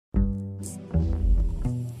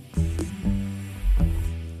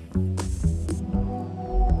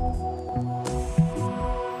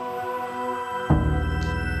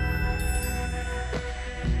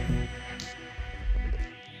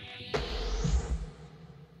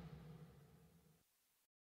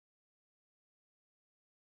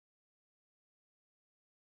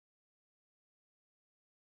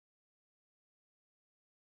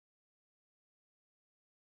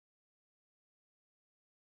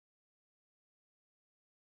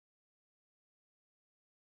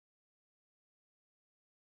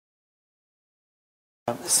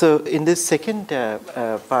So in this second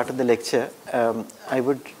part of the lecture, I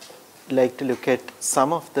would like to look at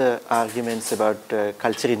some of the arguments about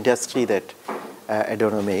culture industry that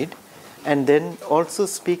Adorno made, and then also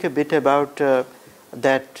speak a bit about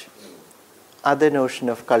that other notion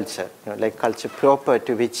of culture, like culture proper,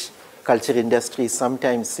 to which culture industry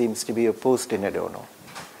sometimes seems to be opposed in Adorno.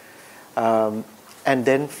 And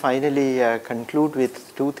then finally conclude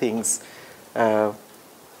with two things.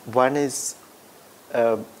 One is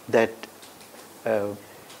that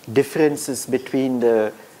differences between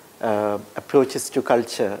the approaches to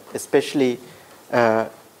culture, especially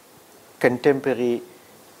contemporary,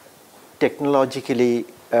 technologically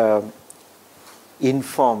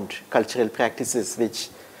informed cultural practices, which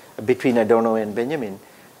between Adorno and Benjamin,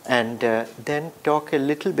 and then talk a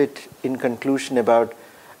little bit in conclusion about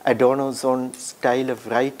Adorno's own style of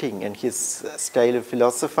writing and his style of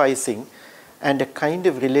philosophizing, and a kind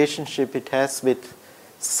of relationship it has with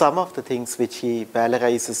some of the things which he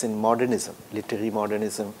valorizes in modernism, literary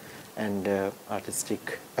modernism, and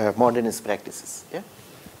artistic modernist practices. Yeah.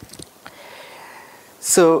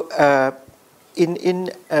 So in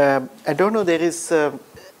Adorno, there is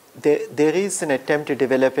an attempt to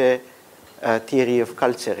develop a theory of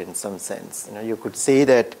culture in some sense. You could say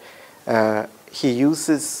that he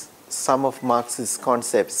uses some of Marx's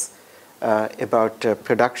concepts about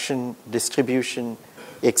production, distribution,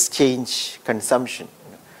 exchange, consumption.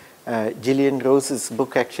 Gillian Rose's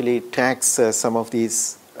book actually tracks some of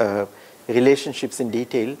these relationships in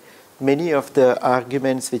detail. Many of the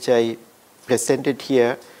arguments which I presented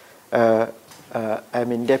here,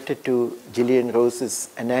 I'm indebted to Gillian Rose's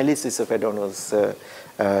analysis of Adorno's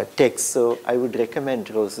text, so I would recommend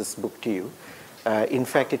Rose's book to you. In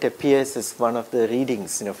fact, it appears as one of the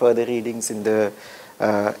readings, further readings in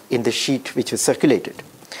the sheet which was circulated.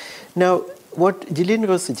 Now, what Gillian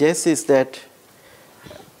Rose suggests is that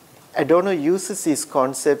Adorno uses these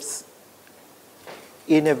concepts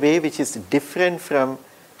in a way which is different from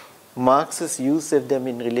Marx's use of them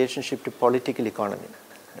in relationship to political economy.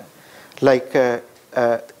 Like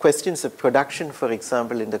questions of production, for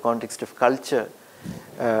example, in the context of culture,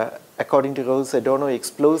 according to Rose, Adorno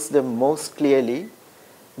explores them most clearly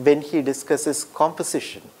when he discusses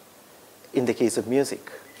composition in the case of music.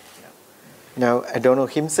 Now, Adorno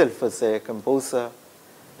himself was a composer,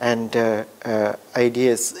 and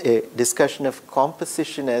ideas, a discussion of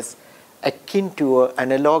composition as akin to or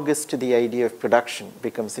analogous to the idea of production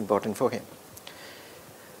becomes important for him.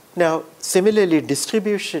 Now, similarly,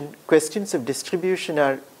 distribution, questions of distribution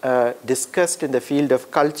are discussed in the field of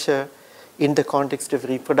culture in the context of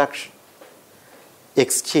reproduction.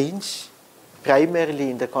 Exchange, primarily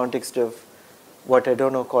in the context of what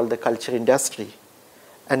Adorno called the culture industry,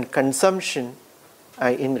 and consumption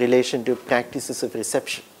in relation to practices of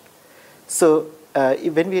reception. So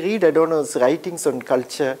when we read Adorno's writings on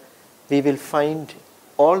culture, we will find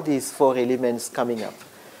all these four elements coming up.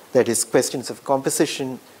 That is, questions of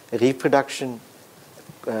composition, reproduction,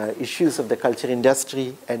 issues of the culture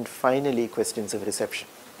industry, and finally questions of reception.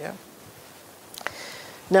 Yeah.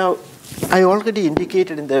 Now, I already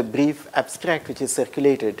indicated in the brief abstract which is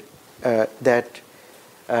circulated that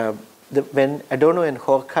when Adorno and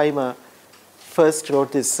Horkheimer first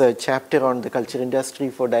wrote this chapter on the culture industry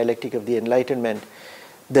for Dialectic of the Enlightenment,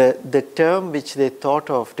 the term which they thought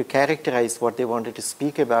of to characterize what they wanted to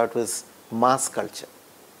speak about was mass culture.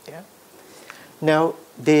 Yeah? Now,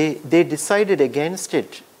 they decided against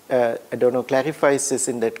it. Adorno clarifies this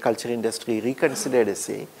in that Culture Industry Reconsidered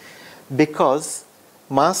essay, because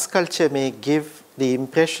mass culture may give the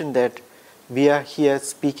impression that we are here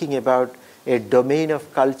speaking about a domain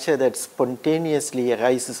of culture that spontaneously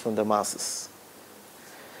arises from the masses.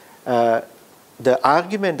 The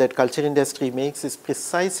argument that culture industry makes is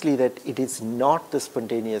precisely that it is not the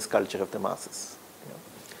spontaneous culture of the masses.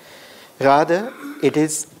 Rather, it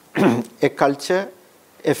is a culture,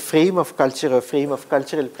 a frame of culture, a frame of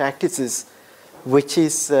cultural practices which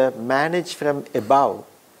is managed from above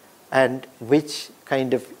and which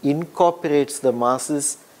kind of incorporates the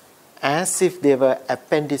masses as if they were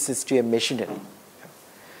appendices to a machinery.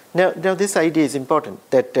 Now this idea is important,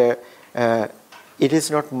 that it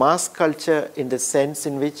is not mass culture in the sense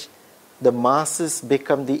in which the masses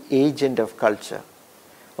become the agent of culture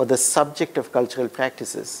or the subject of cultural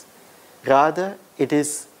practices. Rather, it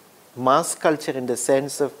is mass culture in the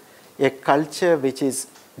sense of a culture which is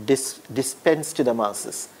dispensed to the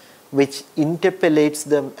masses, which interpellates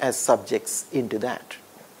them as subjects into that.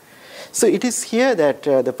 So it is here that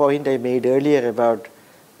the point I made earlier about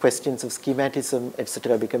questions of schematism,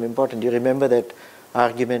 etc., become important. You remember that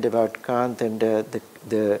argument about Kant and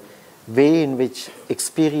the way in which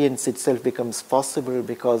experience itself becomes possible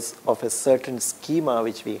because of a certain schema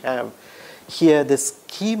which we have. Here, the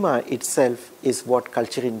schema itself is what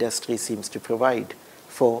culture industry seems to provide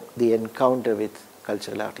for the encounter with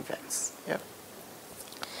cultural artifacts. Yeah.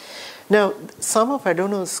 Now, some of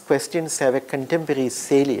Adorno's questions have a contemporary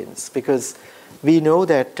salience because we know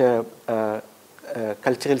that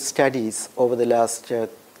cultural studies over the last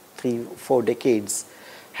 3-4 decades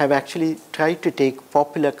have actually tried to take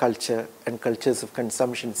popular culture and cultures of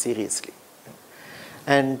consumption seriously.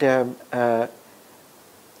 And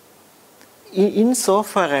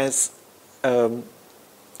insofar as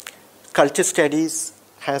culture studies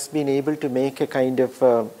has been able to make a kind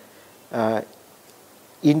of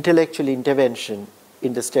intellectual intervention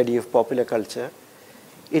in the study of popular culture,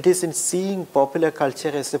 it is in seeing popular culture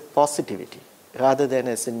as a positivity rather than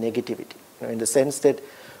as a negativity. In the sense that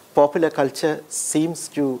popular culture seems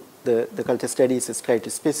to, the culture studies has tried to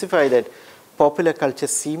specify that popular culture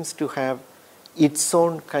seems to have its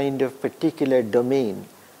own kind of particular domain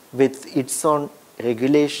with its own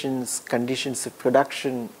regulations, conditions of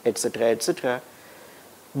production, etc.,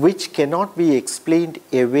 which cannot be explained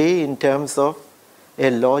away in terms of a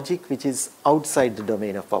logic which is outside the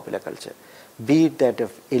domain of popular culture, be it that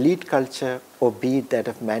of elite culture or be it that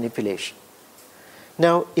of manipulation.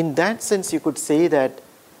 Now, in that sense, you could say that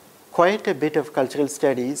quite a bit of cultural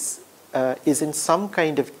studies is in some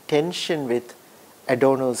kind of tension with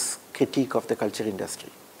Adorno's critique of the culture industry.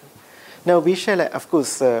 Now, we shall, of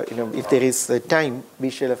course, if there is time, we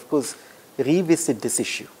shall, of course, revisit this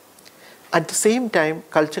issue. At the same time,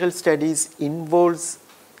 cultural studies involves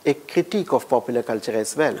a critique of popular culture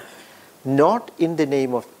as well, not in the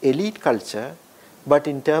name of elite culture, but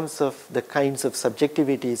in terms of the kinds of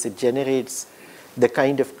subjectivities it generates, the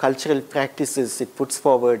kind of cultural practices it puts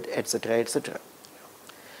forward, etc.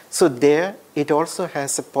 So there, it also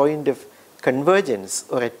has a point of convergence,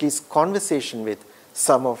 or at least conversation with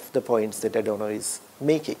some of the points that Adorno is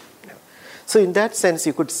making. So in that sense,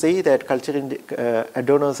 you could say that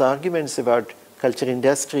Adorno's arguments about culture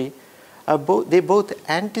industry are they both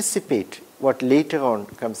anticipate what later on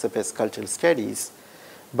comes up as cultural studies,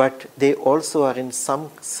 but they also are in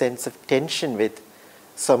some sense of tension with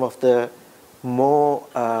some of the more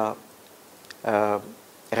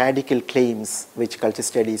radical claims which culture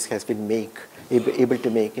studies has been able to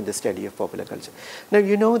make in the study of popular culture. Now,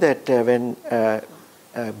 you know that when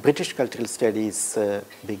British cultural studies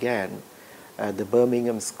began, the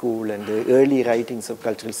Birmingham School and the early writings of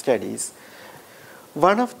cultural studies,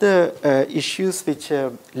 one of the issues which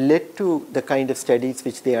led to the kind of studies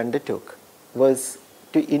which they undertook was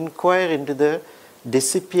to inquire into the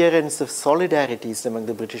disappearance of solidarities among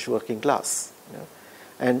the British working class.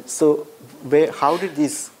 And so how did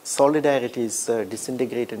these solidarities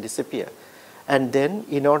disintegrate and disappear? And then,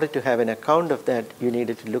 in order to have an account of that, you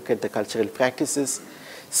needed to look at the cultural practices.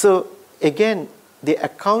 So again, the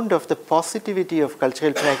account of the positivity of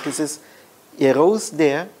cultural practices arose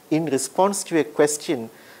there in response to a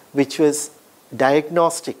question which was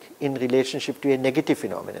diagnostic in relationship to a negative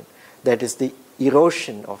phenomenon, that is the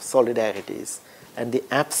erosion of solidarities and the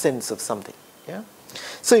absence of something. Yeah?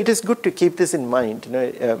 So it is good to keep this in mind,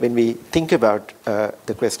 when we think about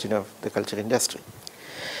the question of the culture industry.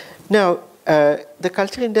 Now, the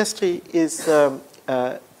culture industry is,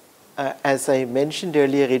 as I mentioned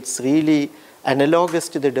earlier, it's really analogous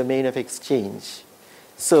to the domain of exchange.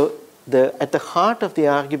 So at the heart of the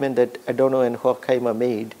argument that Adorno and Horkheimer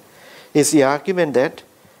made is the argument that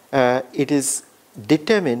it is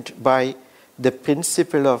determined by the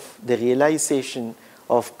principle of the realization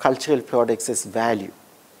of cultural products as value.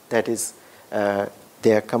 That is,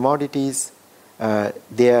 they are commodities,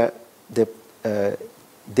 their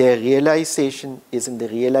realization is in the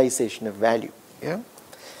realization of value. Yeah?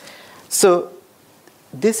 So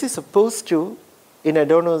this is opposed to, in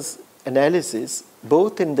Adorno's analysis,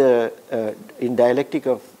 both in the in dialectic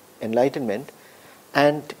of Enlightenment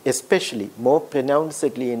and especially more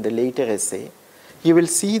pronouncedly in the later essay, you will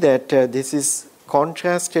see that this is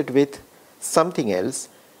contrasted with something else,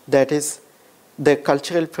 that is, the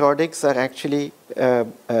cultural products are actually,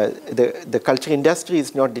 the culture industry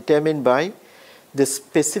is not determined by the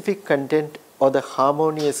specific content or the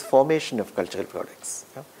harmonious formation of cultural products.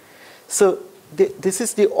 So this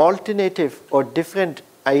is the alternative or different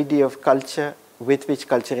idea of culture with which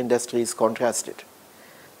culture industry is contrasted.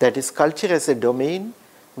 That is, culture as a domain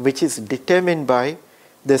which is determined by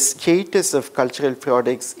the status of cultural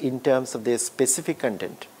products in terms of their specific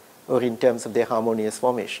content or in terms of their harmonious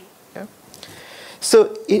formation. Yeah?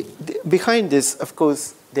 So behind this, of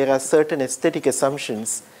course, there are certain aesthetic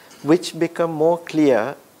assumptions which become more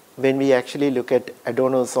clear when we actually look at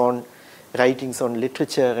Adorno's own writings on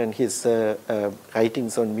literature and his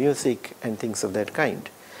writings on music and things of that kind.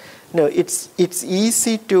 Now, it's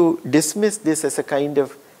easy to dismiss this as a kind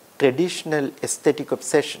of traditional aesthetic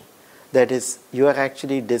obsession. That is, you are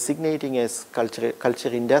actually designating as culture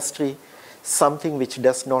industry something which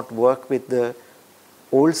does not work with the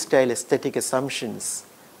old-style aesthetic assumptions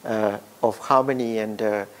of harmony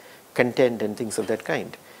and content and things of that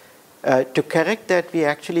kind. To correct that, we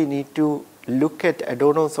actually need to look at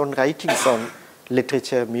Adorno's own writings on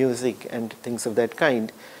literature, music, and things of that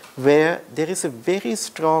kind, where there is a very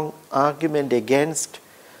strong argument against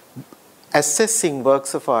assessing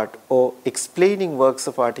works of art or explaining works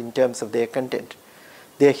of art in terms of their content.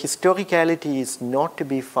 Their historicality is not to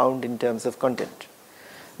be found in terms of content.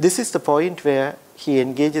 This is the point where he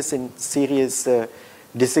engages in serious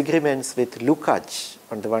disagreements with Lukács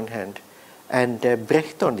on the one hand and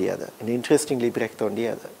Brecht on the other, and interestingly Brecht on the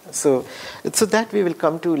other. So that we will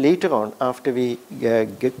come to later on after we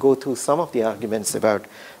go through some of the arguments about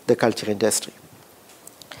the culture industry.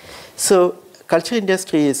 So culture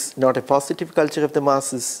industry is not a positive culture of the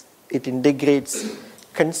masses. It integrates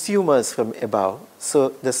consumers from above. So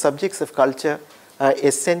the subjects of culture are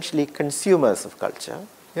essentially consumers of culture.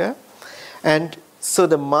 Yeah? And so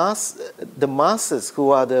the masses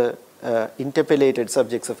who are the interpellated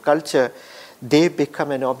subjects of culture, they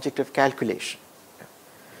become an object of calculation.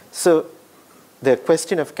 So the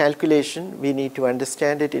question of calculation, we need to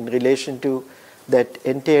understand it in relation to that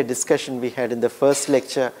entire discussion we had in the first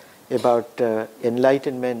lecture about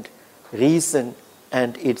Enlightenment, reason,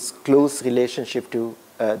 and its close relationship to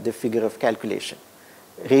the figure of calculation,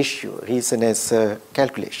 ratio, reason as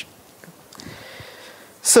calculation.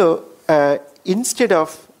 So instead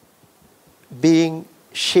of being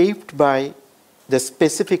shaped by the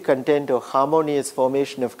specific content or harmonious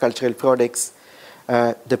formation of cultural products,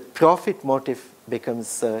 the profit motive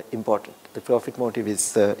becomes important. The profit motive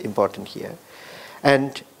is important here.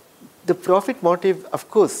 And the profit motive, of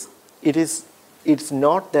course, it's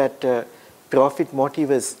not that profit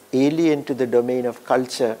motive is alien to the domain of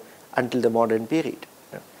culture until the modern period.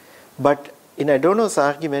 But in Adorno's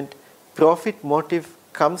argument, profit motive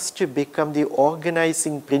comes to become the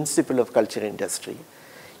organizing principle of culture industry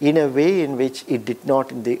in a way in which it did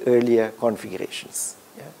not in the earlier configurations.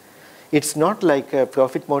 Yeah? It's not like a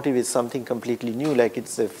profit motive is something completely new, like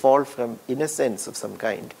it's a fall from innocence of some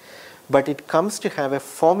kind, but it comes to have a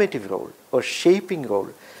formative role or shaping role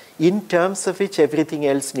in terms of which everything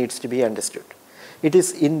else needs to be understood. It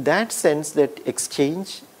is in that sense that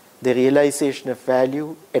exchange, the realization of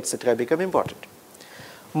value, etc. become important.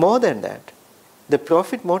 More than that, the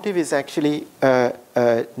profit motive is actually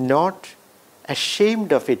not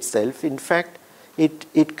ashamed of itself. In fact,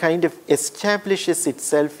 it kind of establishes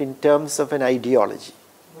itself in terms of an ideology.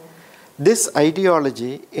 This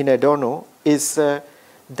ideology in Adorno is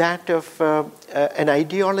that of an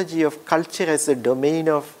ideology of culture as a domain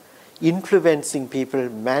of influencing people,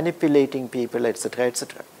 manipulating people, etc.,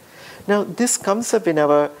 etc. Now, this comes up in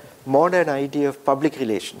our modern idea of public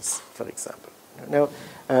relations, for example. Now,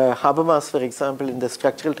 Habermas, for example, in the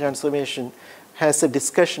structural transformation, has a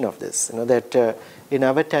discussion of this, that in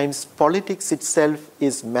our times, politics itself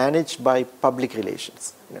is managed by public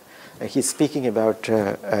relations. He's speaking about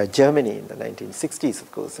Germany in the 1960s,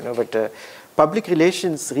 of course, but public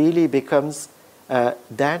relations really becomes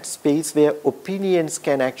that space where opinions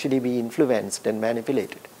can actually be influenced and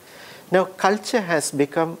manipulated. Now, culture has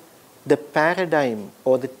become the paradigm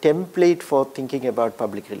or the template for thinking about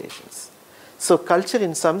public relations. So culture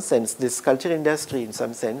in some sense, this culture industry in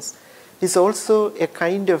some sense, is also a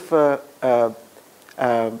kind of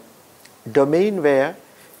domain where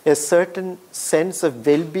a certain sense of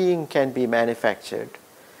well-being can be manufactured,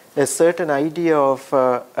 a certain idea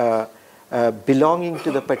of belonging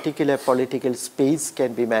to the particular political space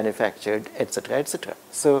can be manufactured, etc., etc.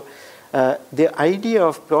 So the idea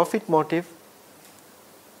of profit motive,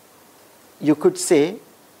 you could say,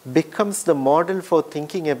 becomes the model for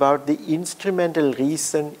thinking about the instrumental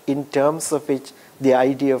reason in terms of which the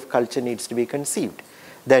idea of culture needs to be conceived.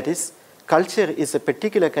 That is, culture is a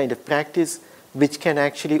particular kind of practice which can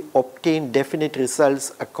actually obtain definite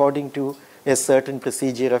results according to a certain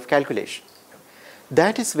procedure of calculation.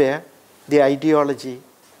 That is where the ideology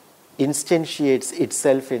instantiates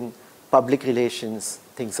itself in public relations,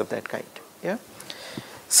 things of that kind. Yeah?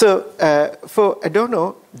 So for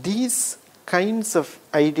Adorno, these kinds of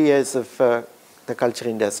ideas of the culture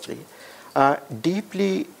industry are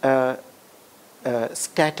deeply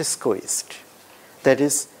status quoist. That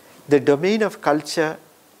is, the domain of culture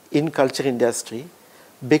in culture industry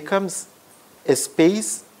becomes a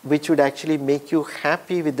space which would actually make you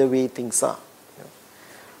happy with the way things are.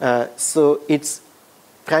 So its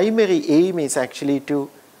primary aim is actually to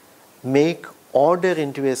make order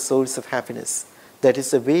into a source of happiness. That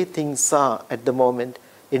is, the way things are at the moment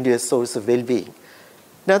into a source of well-being.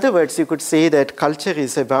 In other words, you could say that culture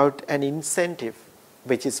is about an incentive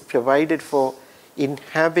which is provided for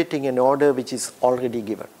inhabiting an order which is already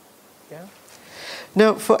given. Yeah?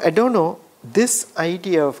 Now, for Adorno, this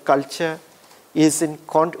idea of culture is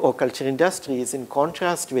or culture industry is in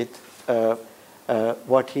contrast with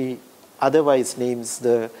what he otherwise names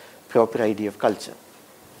the proper idea of culture.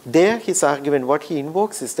 There, his argument, what he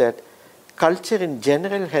invokes is that culture in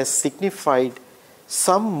general has signified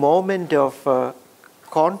some moment of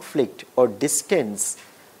conflict or distance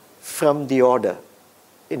from the order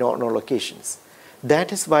on all occasions.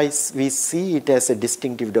 That is why we see it as a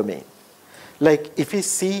distinctive domain. Like if we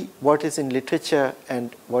see what is in literature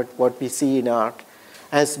and what we see in art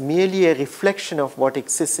as merely a reflection of what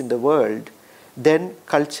exists in the world, then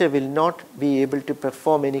culture will not be able to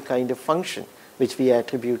perform any kind of function which we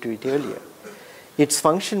attribute to it earlier. Its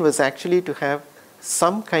function was actually to have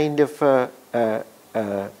some kind of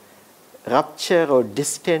rupture or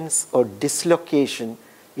distance or dislocation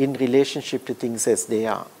in relationship to things as they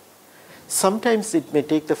are. Sometimes it may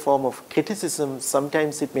take the form of criticism,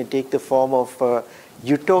 sometimes it may take the form of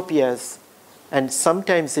utopias, and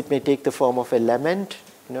sometimes it may take the form of a lament,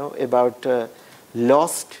 about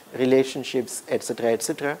lost relationships, etc.,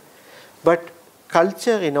 etc. But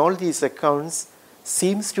culture in all these accounts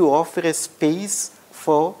seems to offer a space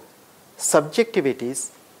for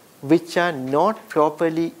subjectivities which are not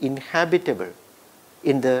properly inhabitable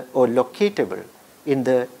or locatable in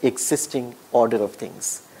the existing order of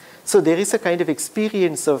things. So there is a kind of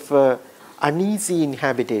experience of uneasy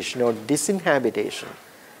inhabitation or disinhabitation,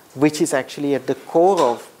 which is actually at the core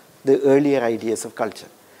of the earlier ideas of culture.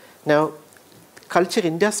 Now, culture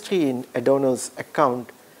industry in Adorno's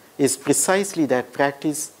account is precisely that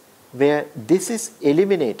practice where this is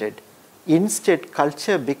eliminated. Instead,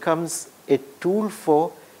 culture becomes a tool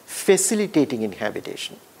for facilitating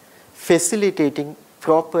inhabitation, facilitating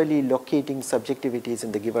properly locating subjectivities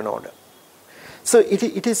in the given order. So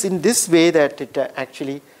it is in this way that it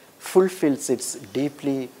actually fulfills its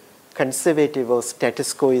deeply conservative or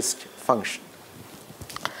status quoist function.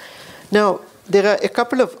 Now, there are a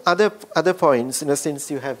couple of other points. Since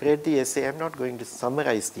you have read the essay, I'm not going to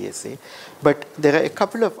summarize the essay, but there are a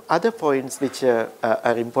couple of other points which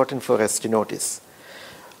are important for us to notice.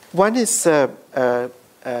 One is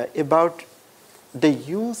about the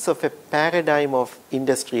use of a paradigm of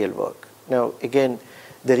industrial work. Now, again,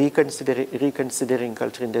 the reconsidering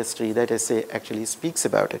culture industry, that essay actually speaks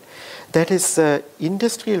about it. That is,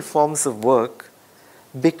 industrial forms of work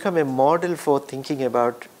become a model for thinking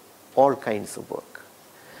about all kinds of work.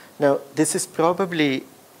 Now, this is probably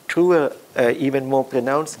truer, even more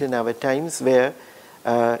pronounced in our times, where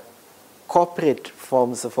corporate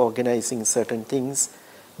forms of organizing certain things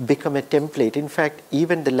become a template. In fact,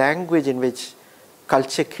 even the language in which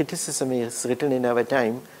culture criticism is written in our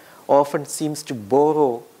time often seems to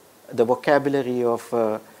borrow the vocabulary of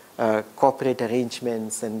corporate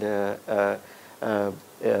arrangements and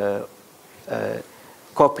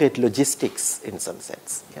corporate logistics in some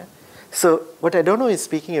sense. Yeah? So what Adorno is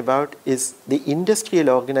speaking about is the industrial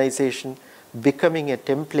organization becoming a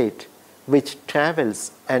template which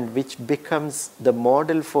travels and which becomes the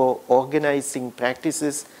model for organizing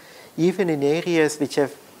practices even in areas which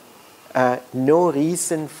have no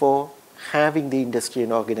reason for having the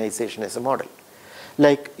industrial organization as a model.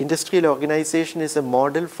 Like industrial organization is a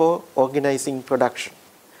model for organizing production.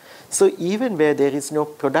 So even where there is no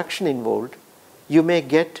production involved, you may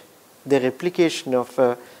get the replication of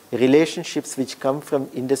relationships which come from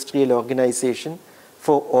industrial organization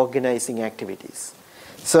for organizing activities.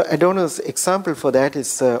 So Adorno's example for that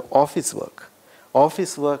is office work.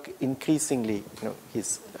 Office work increasingly,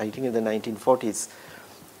 he's writing in the 1940s,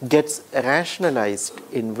 gets rationalized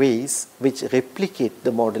in ways which replicate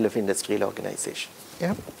the model of industrial organization.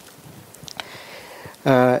 Yeah.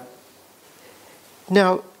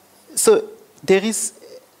 Now, so there is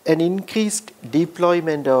an increased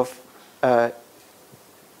deployment of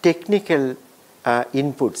technical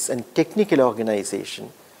inputs and technical organization,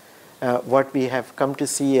 what we have come to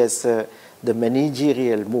see as the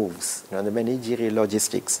managerial moves, the managerial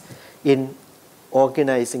logistics in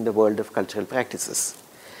organizing the world of cultural practices.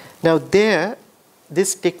 Now there,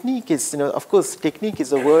 this technique is, of course, technique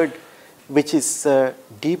is a word which is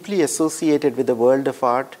deeply associated with the world of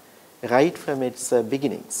art right from its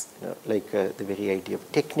beginnings, like the very idea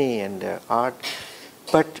of techne and art.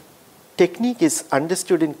 But technique is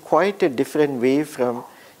understood in quite a different way from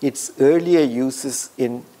its earlier uses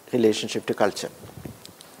in relationship to culture.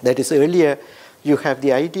 That is, earlier you have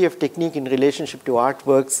the idea of technique in relationship to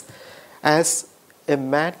artworks as a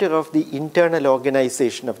matter of the internal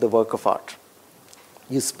organization of the work of art.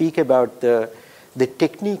 You speak about the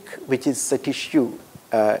technique which is at issue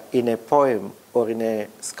in a poem or in a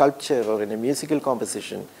sculpture or in a musical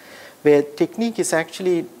composition, where technique is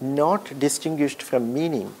actually not distinguished from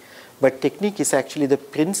meaning, but technique is actually the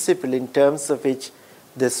principle in terms of which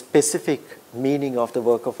the specific meaning of the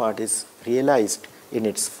work of art is realized in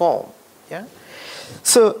its form. Yeah?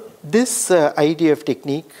 So this idea of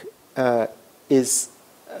technique is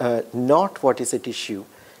not what is at issue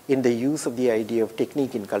in the use of the idea of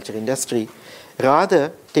technique in culture industry.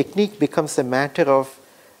 Rather, technique becomes a matter of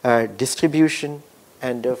distribution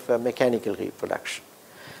and of mechanical reproduction.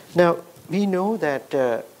 Now, we know that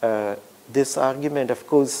this argument, of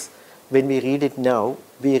course, when we read it now,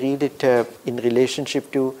 we read it in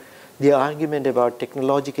relationship to the argument about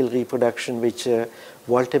technological reproduction, which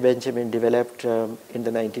Walter Benjamin developed in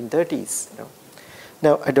the 1930s.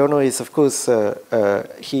 Now, Adorno is, of course,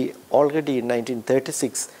 he already in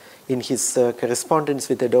 1936, in his correspondence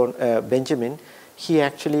with Benjamin, he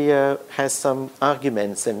actually has some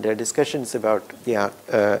arguments and discussions about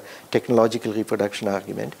the technological reproduction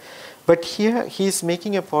argument. But here he is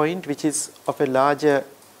making a point which is of a larger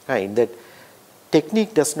kind, that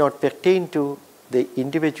technique does not pertain to the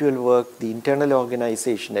individual work, the internal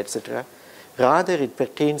organization, etc. Rather, it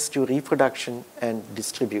pertains to reproduction and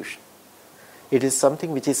distribution. It is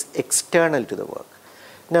something which is external to the work.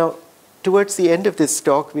 Now, towards the end of this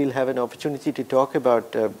talk, we'll have an opportunity to talk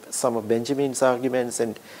about some of Benjamin's arguments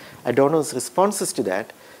and Adorno's responses to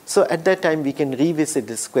that. So at that time, we can revisit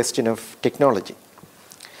this question of technology.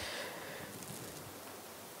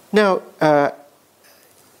 Now,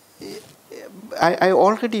 I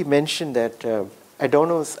already mentioned that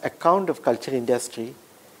Adorno's account of culture industry,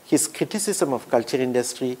 his criticism of culture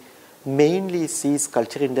industry, mainly sees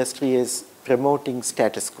culture industry as promoting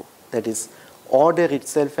status quo. That is, order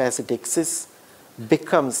itself as it exists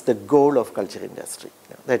becomes the goal of culture industry.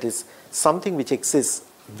 That is, something which exists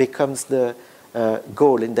becomes the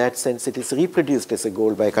goal. In that sense, it is reproduced as a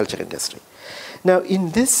goal by culture industry. Now,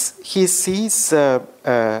 in this, he sees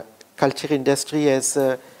culture industry as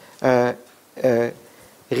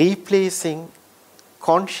replacing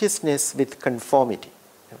consciousness with conformity.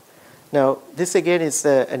 Now, this again is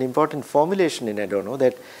an important formulation in Adorno,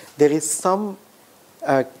 that there is some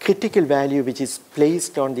critical value which is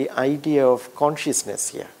placed on the idea of consciousness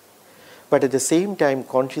here. But at the same time,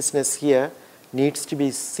 consciousness here needs to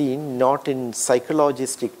be seen not in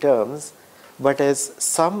psychologistic terms, but as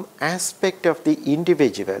some aspect of the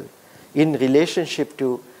individual in relationship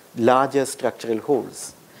to larger structural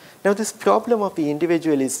wholes. Now, this problem of the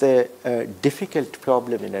individual is a difficult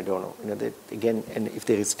problem in Adorno. That again, and if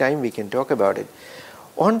there is time, we can talk about it.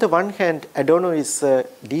 On the one hand, Adorno is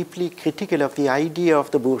deeply critical of the idea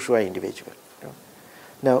of the bourgeois individual.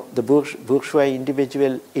 Now, the bourgeois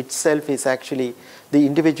individual itself is actually, the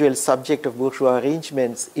individual subject of bourgeois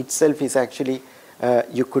arrangements itself is actually,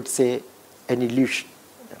 you could say, an illusion.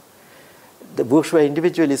 The bourgeois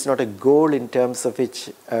individual is not a goal in terms of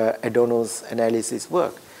which Adorno's analysis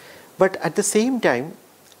work. But at the same time,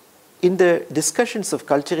 in the discussions of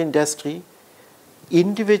culture industry,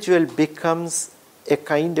 individual becomes a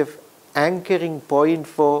kind of anchoring point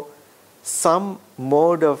for some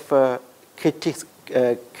mode of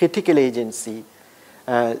critical agency,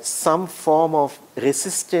 some form of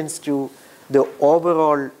resistance to the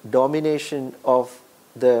overall domination of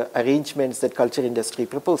the arrangements that culture industry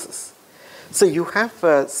proposes. So you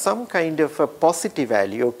have some kind of a positive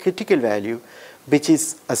value or critical value which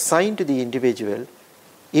is assigned to the individual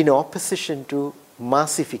in opposition to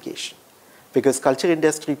massification, because culture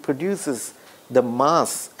industry produces the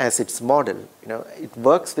mass as its model. It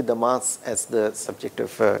works with the mass as the subject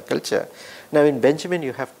of culture. Now, in Benjamin,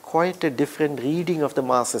 you have quite a different reading of the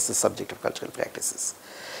mass as the subject of cultural practices.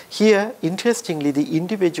 Here, interestingly, the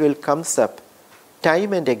individual comes up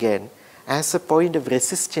time and again as a point of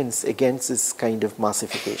resistance against this kind of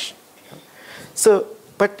massification. So,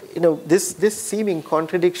 but this seeming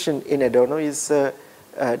contradiction in Adorno is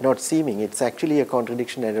not seeming, it's actually a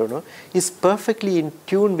contradiction in Adorno, is perfectly in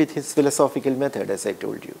tune with his philosophical method, as I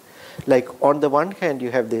told you. Like, on the one hand,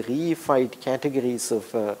 you have the reified categories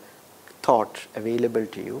of thought available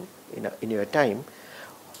to you in your time,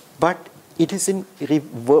 but it is in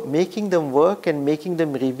making them work and making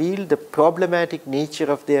them reveal the problematic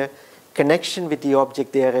nature of their connection with the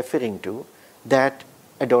object they are referring to that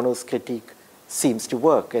Adorno's critique seems to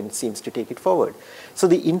work and seems to take it forward. So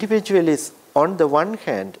the individual is, on the one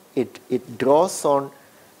hand, it draws on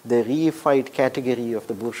the reified category of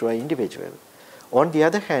the bourgeois individual. On the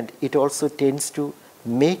other hand, it also tends to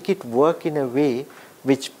make it work in a way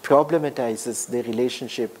which problematizes the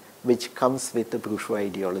relationship which comes with the bourgeois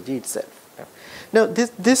ideology itself. Now,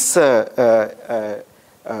 this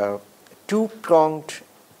two-pronged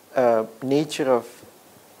nature of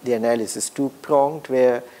the analysis, two-pronged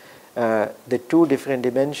where the two different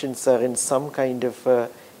dimensions are in some kind of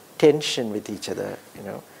tension with each other,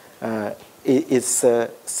 is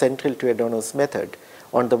central to Adorno's method.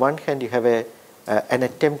 On the one hand, you have an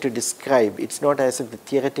attempt to describe. It's not as if the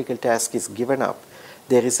theoretical task is given up.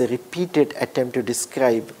 There is a repeated attempt to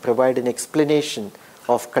describe, provide an explanation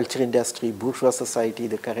of culture industry, bourgeois society,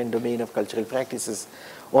 the current domain of cultural practices.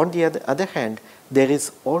 On the other hand, there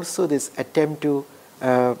is also this attempt to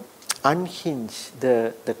unhinge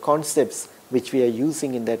the concepts which we are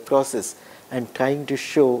using in that process and trying to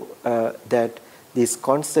show that these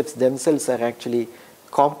concepts themselves are actually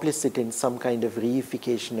complicit in some kind of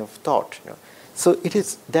reification of thought. So it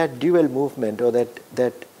is that dual movement, or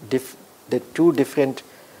the two different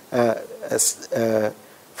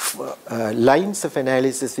lines of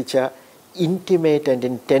analysis which are intimate and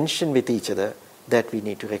in tension with each other, that we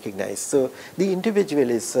need to recognize. So the individual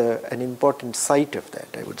is an important site of that,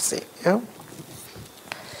 I would say. Yeah?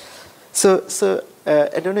 So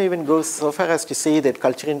Adorno even goes so far as to say that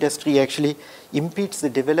culture industry actually impedes the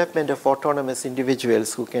development of autonomous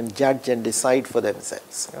individuals who can judge and decide for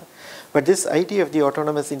themselves. Yeah? But this idea of the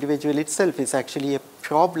autonomous individual itself is actually a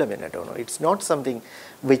problem in Adorno. It's not something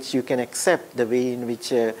which you can accept the way in which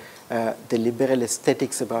the liberal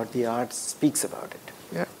aesthetics about the arts speaks about it.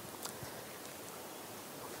 Yeah.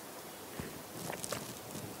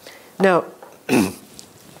 Now,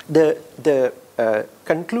 the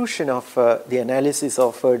conclusion of the analysis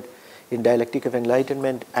offered in Dialectic of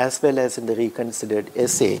Enlightenment as well as in the reconsidered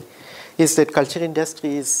essay is that culture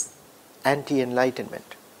industry is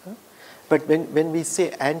anti-enlightenment. But when we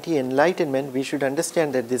say anti-enlightenment, we should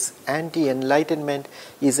understand that this anti-enlightenment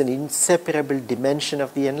is an inseparable dimension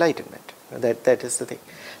of the enlightenment. That is the thing.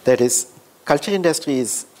 That is, culture industry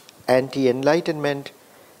is anti-enlightenment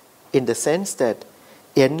in the sense that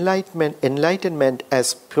enlightenment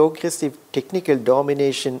as progressive technical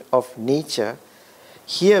domination of nature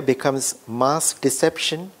here becomes mass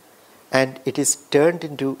deception, and it is turned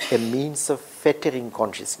into a means of fettering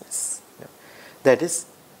consciousness. That is,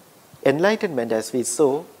 enlightenment, as we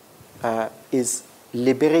saw, is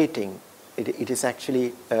liberating. It is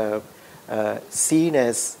actually seen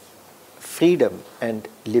as freedom and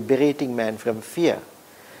liberating man from fear.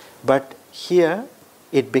 But here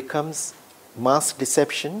it becomes mass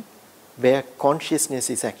deception where consciousness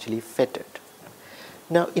is actually fettered.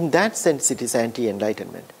 Now, in that sense, it is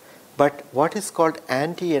anti-enlightenment. But what is called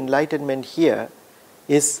anti-enlightenment here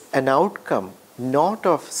is an outcome not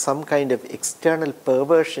of some kind of external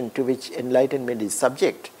perversion to which enlightenment is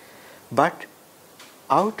subject, but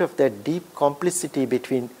out of that deep complicity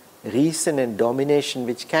between reason and domination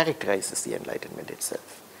which characterizes the enlightenment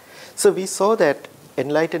itself. So we saw that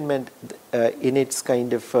enlightenment in its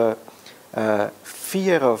kind of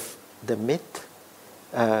fear of the myth,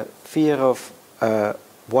 fear of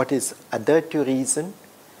what is other to reason,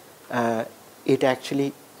 it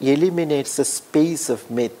actually eliminates the space of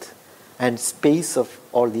myth and space of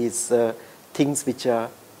all these things which are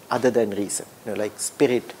other than reason, like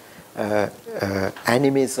spirit,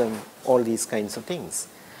 animism, all these kinds of things.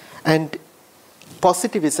 And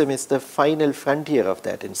positivism is the final frontier of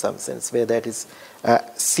that in some sense, where that is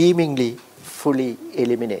seemingly fully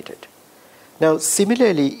eliminated. Now,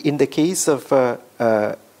 similarly, in the case of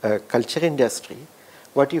culture industry,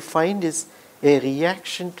 what you find is a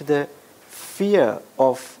reaction to the fear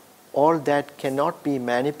of all that cannot be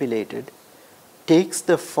manipulated takes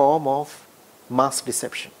the form of mass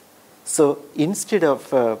deception. So instead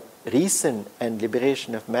of reason and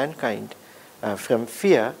liberation of mankind from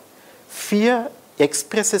fear, fear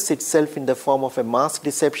expresses itself in the form of a mass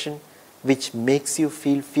deception which makes you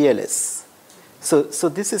feel fearless. So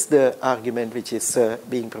this is the argument which is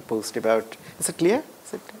being proposed about. Is it clear?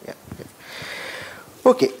 Is it? Yeah.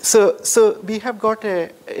 Okay, so we have got a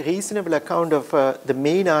reasonable account of the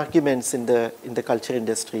main arguments in the culture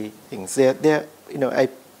industry things.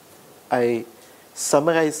 I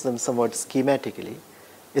summarize them somewhat schematically,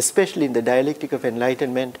 especially in the Dialectic of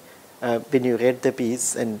Enlightenment. When you read the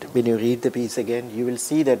piece and when you read the piece again, you will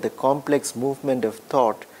see that the complex movement of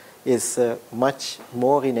thought is much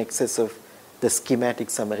more in excess of the schematic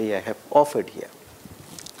summary I have offered here.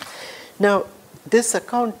 Now, this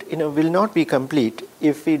account will not be complete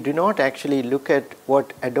if we do not actually look at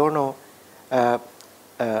what Adorno's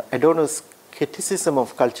criticism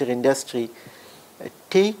of culture industry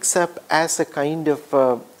takes up as a kind of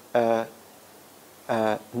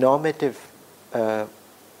normative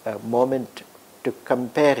moment to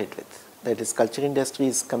compare it with. That is, culture industry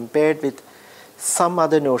is compared with some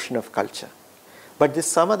other notion of culture. But this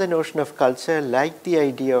some other notion of culture, like the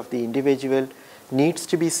idea of the individual, needs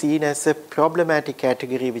to be seen as a problematic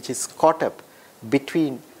category which is caught up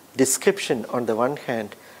between description on the one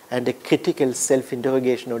hand and a critical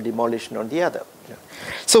self-interrogation or demolition on the other.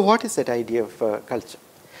 So what is that idea of culture?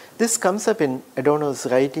 This comes up in Adorno's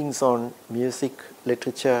writings on music,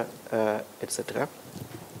 literature, etc.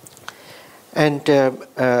 And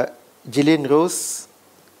Gillian Rose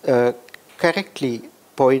correctly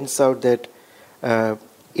points out that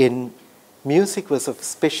in music was of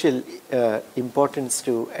special importance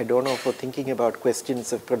to Adorno for thinking about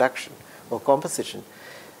questions of production or composition,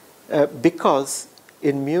 because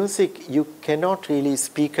in music you cannot really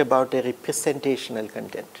speak about a representational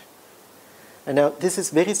content. And now this is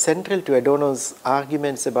very central to Adorno's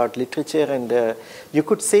arguments about literature, and you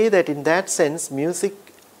could say that in that sense music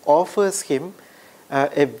offers him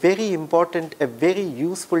a very important, a very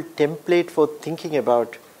useful template for thinking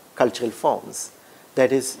about cultural forms.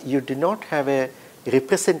 That is, you do not have a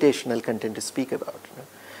representational content to speak about.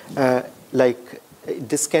 Like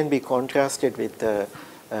this can be contrasted with the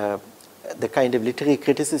kind of literary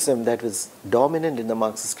criticism that was dominant in the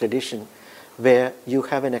Marxist tradition, where you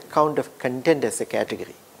have an account of content as a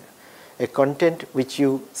category, a content which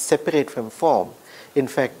you separate from form. In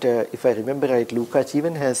fact, if I remember right, Lukács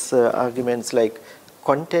even has arguments like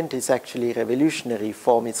content is actually revolutionary,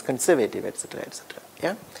 form is conservative, etc., etc.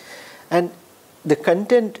 Yeah, and the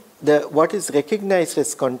content, what is recognized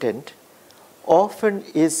as content, often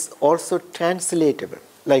is also translatable.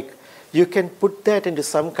 Like you can put that into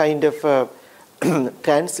some kind of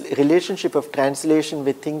relationship of translation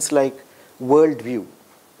with things like worldview.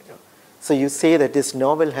 So you say that this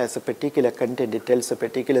novel has a particular content, it tells a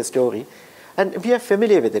particular story, and we are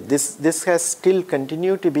familiar with it. This has still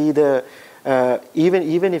continued to be the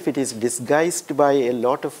even if it is disguised by a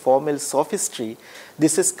lot of formal sophistry,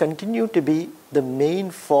 this has continued to be the main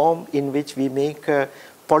form in which we make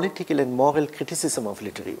political and moral criticism of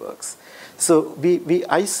literary works. So we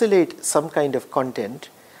isolate some kind of content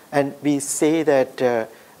and we say that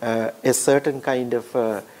a certain kind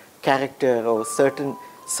of character or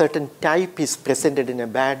certain type is presented in a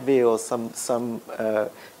bad way, or some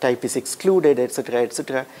type is excluded, etc.,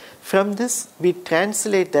 etc. From this, we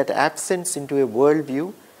translate that absence into a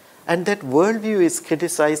worldview, and that worldview is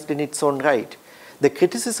criticized in its own right. The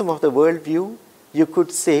criticism of the worldview, you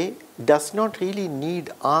could say, does not really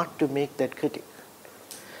need art to make that critique.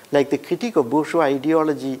 Like the critique of bourgeois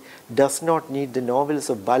ideology does not need the novels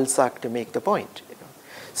of Balzac to make the point.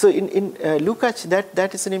 So in Lukács,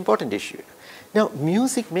 that is an important issue. Now,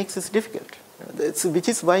 music makes this difficult, which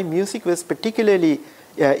is why music was particularly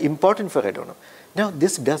important for Adorno. Now,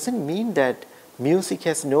 this doesn't mean that music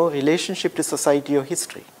has no relationship to society or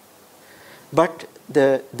history. But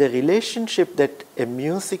the relationship that a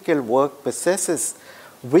musical work possesses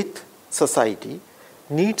with society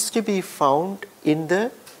needs to be found in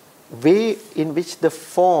the way in which the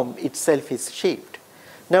form itself is shaped.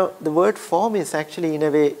 Now, the word form is actually in a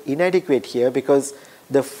way inadequate here, because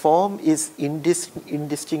the form is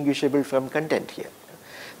indistinguishable from content here.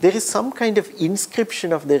 There is some kind of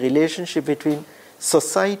inscription of the relationship between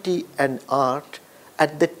society and art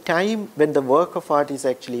at the time when the work of art is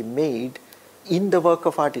actually made in the work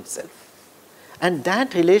of art itself. And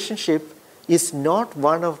that relationship is not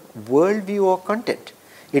one of worldview or content.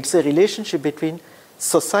 It's a relationship between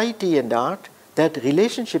society and art. That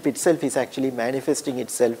relationship itself is actually manifesting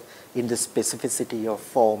itself in the specificity of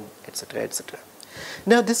form, etc., etc.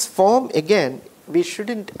 Now, this form, again, we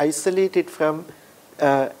shouldn't isolate it from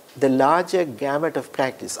the larger gamut of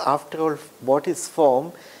practice. After all, what is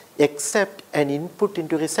form except an input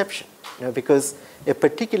into reception? Because a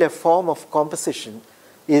particular form of composition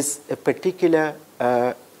is a particular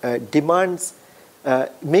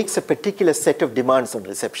makes a particular set of demands on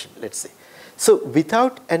reception, let's say. So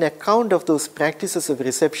without an account of those practices of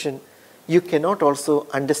reception, you cannot also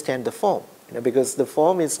understand the form, because the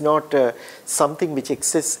form is not something which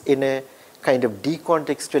exists in a kind of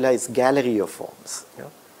decontextualized gallery of forms.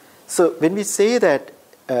 So when we say that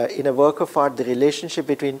in a work of art, the relationship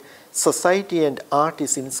between society and art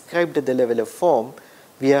is inscribed at the level of form,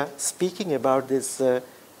 we are speaking about this the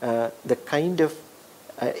kind of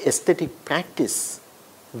aesthetic practice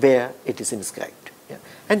where it is inscribed.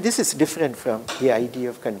 And this is different from the idea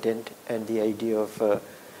of content and the idea of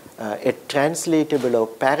a translatable or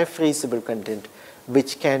paraphrasable content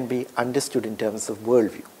which can be understood in terms of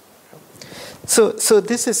worldview. So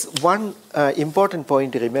this is one important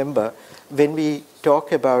point to remember when we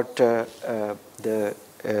talk about the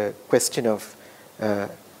question of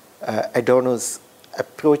Adorno's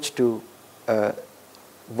approach to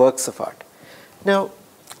works of art. Now,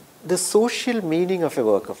 the social meaning of a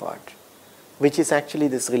work of art, which is actually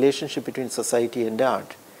this relationship between society and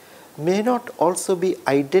art, may not also be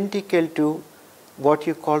identical to what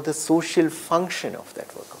you call the social function of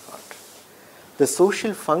that work of art. The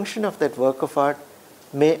social function of that work of art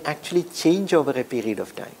may actually change over a period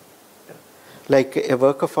of time. Like a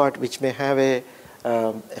work of art which may have a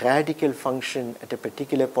radical function at a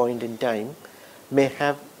particular point in time may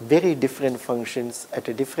have very different functions at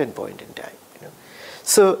a different point in time.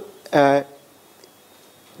 So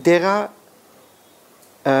there are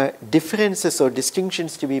differences or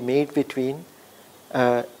distinctions to be made between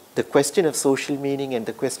the question of social meaning and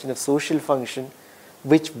the question of social function,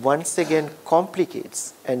 which once again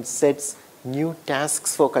complicates and sets new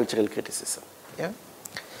tasks for cultural criticism. Yeah?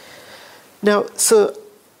 Now, so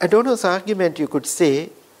Adorno's argument, you could say,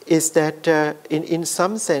 is that in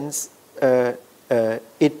some sense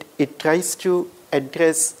it tries to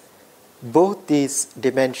address both these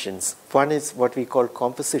dimensions. One is what we call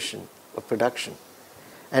composition or production,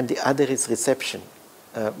 and the other is reception,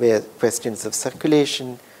 where questions of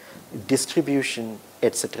circulation, distribution,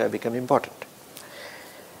 etc. become important.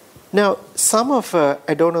 Now, some of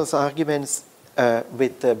Adorno's arguments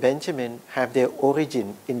with Benjamin have their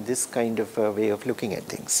origin in this kind of way of looking at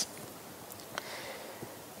things.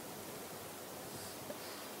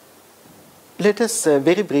 Let us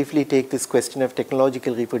very briefly take this question of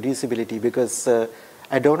technological reproducibility, because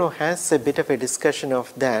Adorno has a bit of a discussion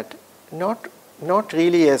of that, not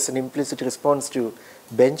really as an implicit response to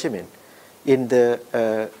Benjamin in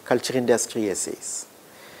the culture industry essays.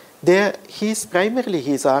 There, he is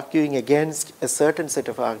arguing against a certain set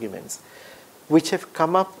of arguments which have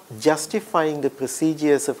come up justifying the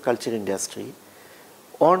procedures of culture industry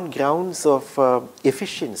on grounds of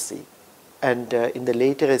efficiency, and in the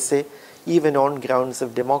later essay, even on grounds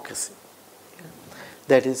of democracy.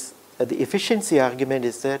 That is, the efficiency argument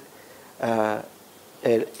is that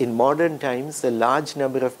in modern times, a large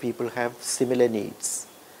number of people have similar needs.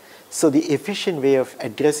 So the efficient way of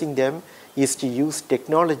addressing them is to use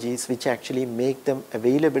technologies which actually make them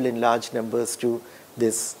available in large numbers to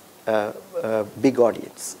this big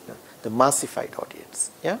audience, the massified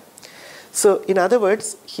audience. Yeah? So in other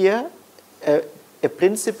words, here a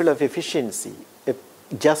principle of efficiency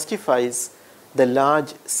justifies the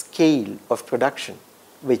large scale of production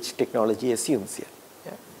which technology assumes here.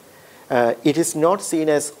 Yeah? It is not seen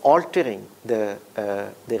as altering the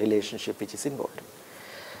relationship which is involved.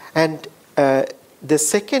 And the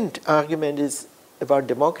second argument is about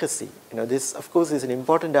democracy. This, of course, is an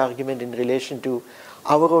important argument in relation to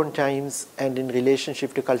our own times and in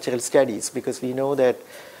relationship to cultural studies, because we know that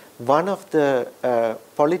one of the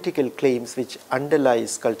political claims which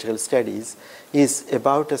underlies cultural studies is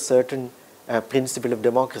about a certain principle of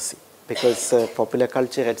democracy, because popular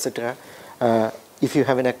culture, etc., if you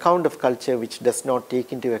have an account of culture which does not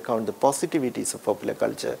take into account the positivities of popular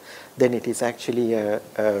culture, then it is actually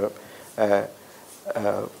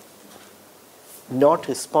not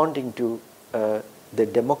responding to the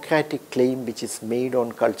democratic claim which is made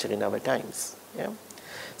on culture in our times. Yeah?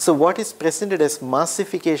 So what is presented as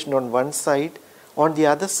massification on one side, on the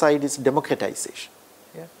other side is democratization.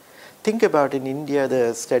 Yeah? Think about in India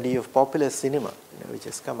the study of popular cinema, which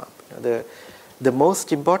has come up. The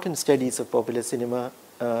most important studies of popular cinema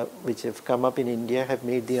which have come up in India have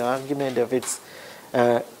made the argument of its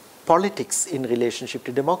politics in relationship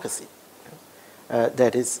to democracy.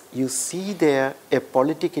 That is, you see there a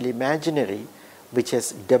political imaginary which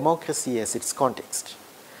has democracy as its context.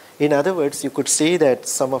 In other words, you could say that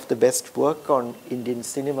some of the best work on Indian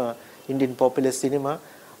cinema, Indian popular cinema,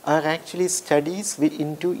 are actually studies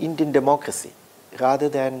into Indian democracy rather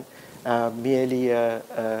than merely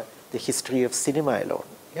the history of cinema alone.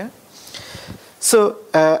 Yeah? So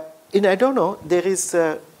in Adorno, there is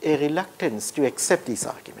a reluctance to accept these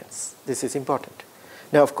arguments. This is important.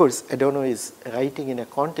 Now, of course, Adorno is writing in a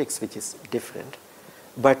context which is different,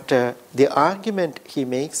 but the argument he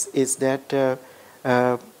makes is that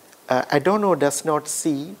Adorno does not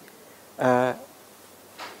see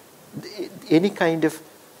any kind of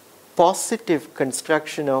positive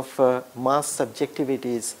construction of mass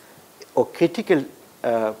subjectivities or critical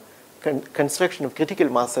construction of critical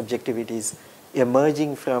mass subjectivities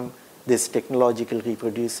emerging from this technological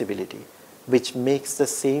reproducibility, which makes the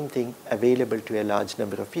same thing available to a large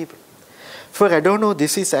number of people. For Adorno,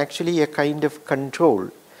 this is actually a kind of control.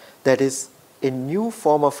 That is, a new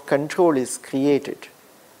form of control is created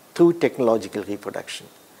through technological reproduction.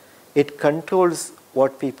 It controls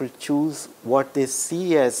what people choose, what they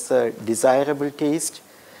see as a desirable taste.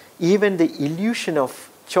 Even the illusion of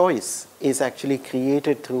choice is actually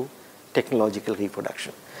created through technological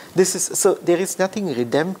reproduction. So there is nothing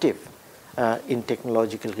redemptive in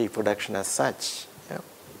technological reproduction as such. Yeah.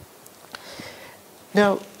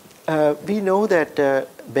 Now, we know that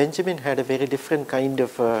Benjamin had a very different kind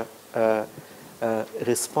of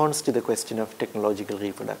response to the question of technological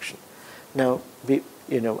reproduction. Now,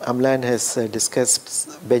 Amlan has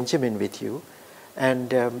discussed Benjamin with you,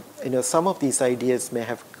 and some of these ideas may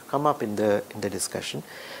have come up in the discussion.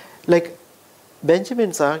 Like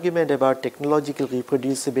Benjamin's argument about technological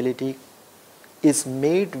reproducibility is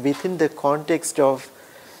made within the context of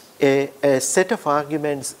a set of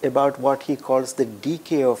arguments about what he calls the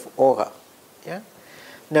decay of aura. Yeah?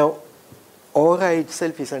 Now, aura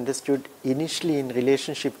itself is understood initially in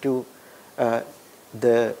relationship to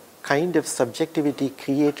the kind of subjectivity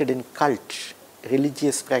created in cult,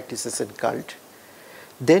 religious practices and cult.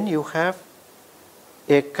 Then you have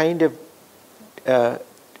a kind of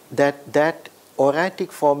that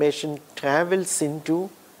auratic formation travels into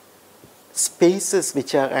spaces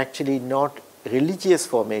which are actually not religious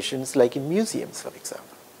formations, like in museums, for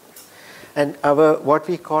example. And what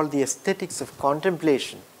we call the aesthetics of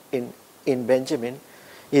contemplation in Benjamin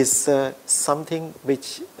is something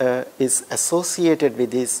which is associated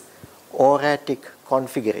with these auratic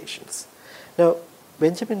configurations. Now,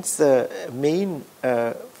 Benjamin's main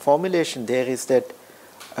formulation there is that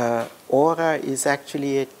aura is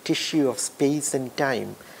actually a tissue of space and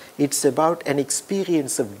time. It's about an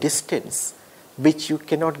experience of distance which you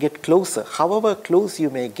cannot get closer. However close you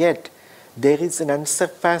may get, there is an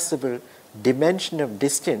unsurpassable dimension of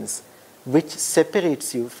distance which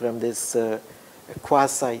separates you from this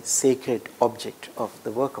quasi-sacred object of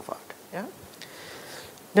the work of art. Yeah?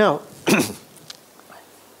 Now,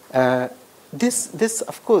 this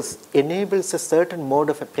of course enables a certain mode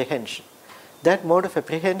of apprehension. That mode of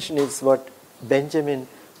apprehension is what Benjamin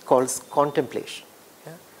calls contemplation,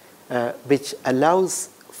 yeah? Which allows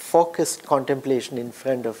focused contemplation in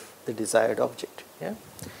front of the desired object. Yeah?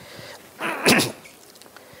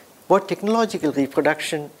 What technological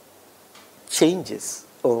reproduction changes,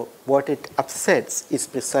 or what it upsets, is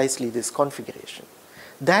precisely this configuration.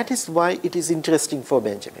 That is why it is interesting for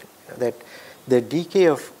Benjamin, that the decay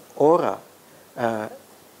of aura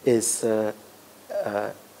is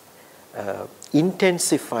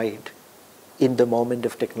intensified in the moment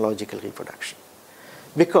of technological reproduction.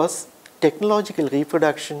 Because technological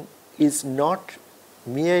reproduction is not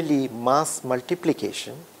merely mass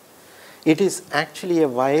multiplication, it is actually a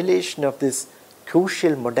violation of this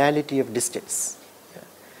crucial modality of distance, yeah,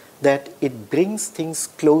 that it brings things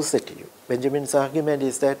closer to you. Benjamin's argument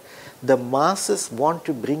is that the masses want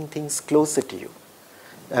to bring things closer to you,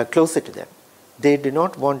 closer to them. They do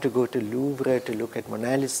not want to go to Louvre to look at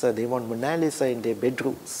Mona Lisa. They want Mona Lisa in their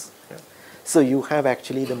bedrooms. Yeah. So you have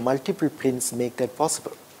actually the multiple prints make that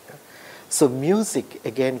possible. Yeah. So music,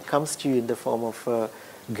 again, comes to you in the form of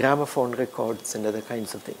gramophone records and other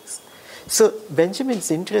kinds of things. So Benjamin's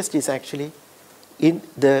interest is actually in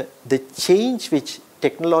the change which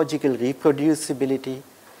technological reproducibility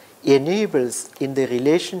enables in the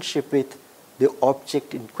relationship with the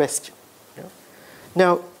object in question. Yeah.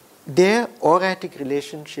 Now, their auratic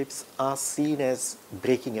relationships are seen as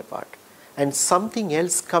breaking apart, and something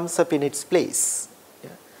else comes up in its place.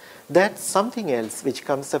 Yeah. That something else which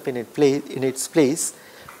comes up in its place,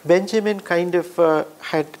 Benjamin kind of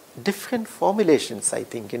had different formulations, I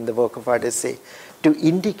think, in the work of art essay to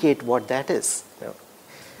indicate what that is.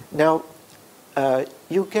 Now,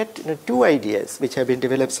 you get two ideas which have been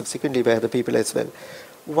developed subsequently by other people as well.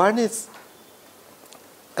 One is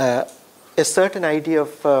a certain idea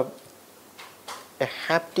of a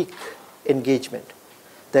haptic engagement.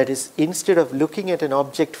 That is, instead of looking at an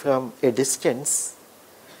object from a distance,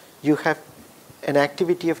 you have an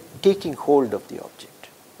activity of taking hold of the object.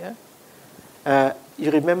 Yeah?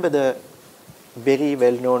 You remember the very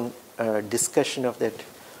well-known discussion of that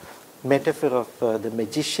metaphor of the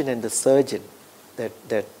magician and the surgeon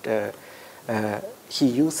that he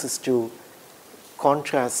uses to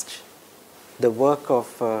contrast the work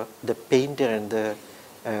of the painter and the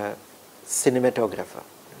cinematographer.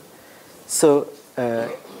 So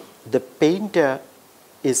the painter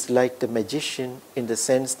is like the magician in the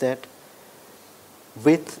sense that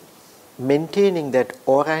with maintaining that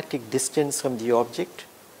auratic distance from the object,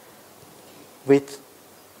 with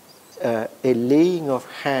a laying of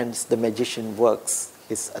hands, the magician works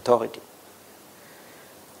his authority.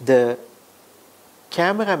 The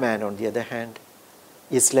cameraman, on the other hand,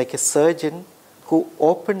 is like a surgeon who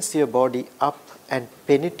opens your body up and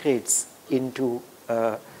penetrates into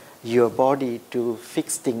your body to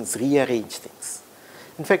fix things, rearrange things.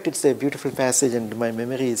 In fact, it's a beautiful passage, and my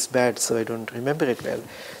memory is bad, so I don't remember it well.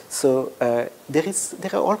 So there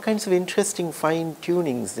are all kinds of interesting fine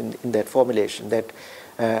tunings in that formulation, that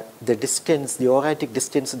the distance, the auratic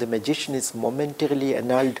distance of the magician is momentarily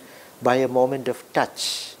annulled by a moment of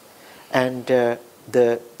touch, and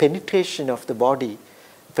the penetration of the body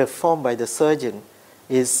performed by the surgeon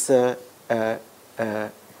is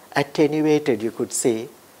attenuated, you could say,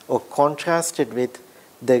 or contrasted with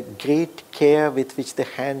the great care with which the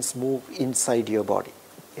hands move inside your body.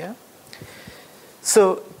 Yeah?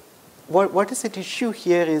 So what is at issue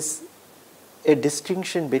here is a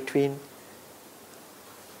distinction between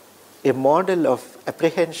a model of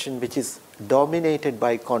apprehension which is dominated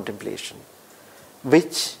by contemplation,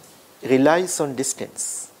 which relies on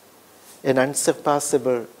distance, an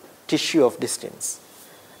unsurpassable tissue of distance,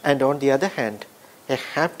 and on the other hand, a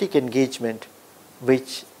haptic engagement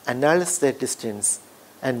which annuls that distance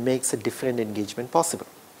and makes a different engagement possible.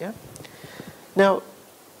 Yeah? Now,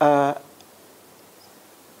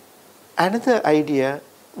 another idea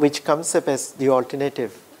which comes up as the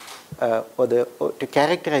alternative or to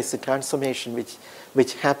characterize the transformation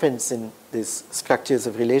which happens in these structures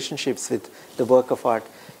of relationships with the work of art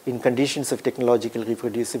in conditions of technological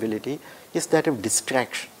reproducibility is that of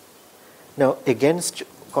distraction. Now, against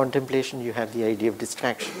contemplation, you have the idea of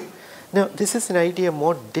distraction. Now, this is an idea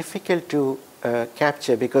more difficult to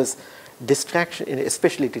capture, because distraction,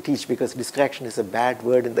 especially to teach, because distraction is a bad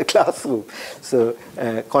word in the classroom. So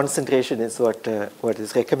concentration is what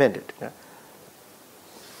is recommended. Yeah?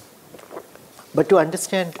 But to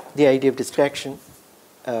understand the idea of distraction,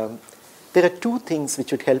 there are two things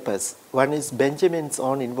which would help us. One is Benjamin's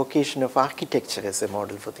own invocation of architecture as a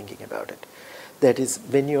model for thinking about it. That is,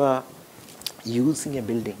 when you are using a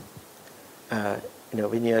building,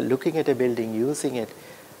 when you are looking at a building, using it,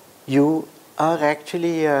 you are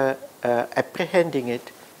actually apprehending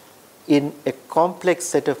it in a complex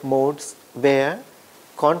set of modes where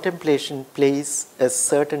contemplation plays a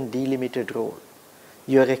certain delimited role.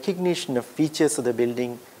 Your recognition of features of the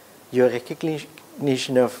building, your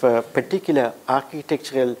recognition of particular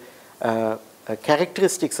architectural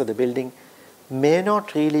characteristics of the building may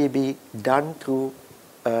not really be done through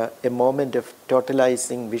a moment of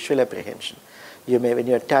totalizing visual apprehension. You may, when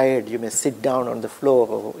you're tired, you may sit down on the floor,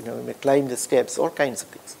 or you may climb the steps, all kinds of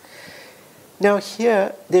things. Now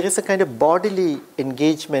here, there is a kind of bodily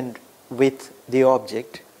engagement with the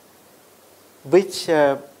object, which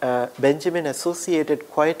Benjamin associated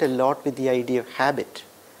quite a lot with the idea of habit.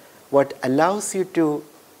 What allows you to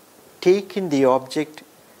take in the object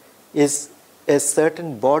is a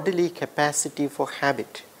certain bodily capacity for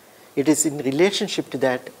habit. It is in relationship to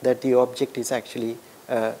that the object is actually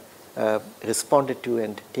responded to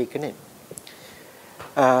and taken in.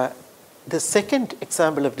 The second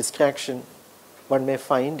example of distraction one may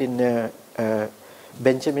find in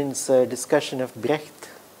Benjamin's discussion of Brecht.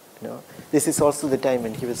 This is also the time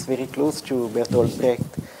when he was very close to Bertolt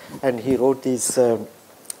Brecht, and he wrote these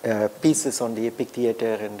pieces on the epic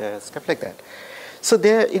theater and stuff like that. So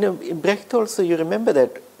there, in Brecht also, you remember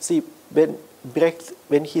that, see, when Brecht,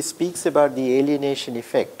 when he speaks about the alienation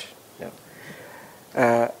effect,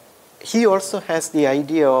 he also has the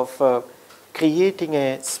idea of creating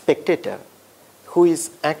a spectator who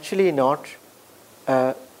is actually not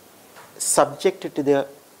subjected to the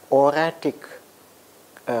auratic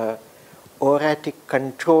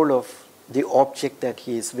control of the object that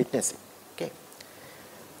he is witnessing. Okay,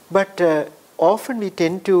 but often we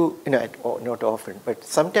tend to, not often, but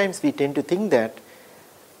sometimes we tend to think that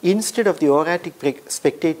instead of the auratic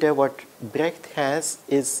spectator, what Brecht has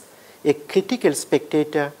is a critical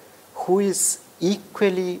spectator who is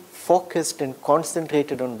equally focused and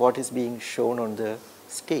concentrated on what is being shown on the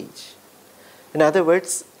stage. In other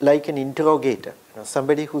words, like an interrogator,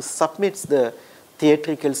 somebody who submits the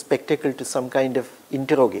theatrical spectacle to some kind of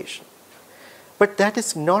interrogation. But that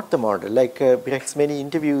is not the model, like Brecht's many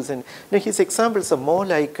interviews, and his examples are more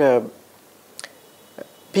like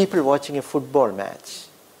people watching a football match.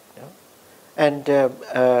 And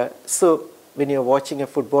so when you're watching a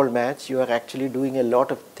football match, you are actually doing a lot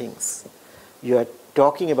of things. You are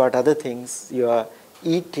talking about other things, you are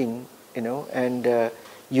eating, and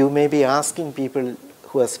you may be asking people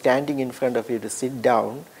who are standing in front of you to sit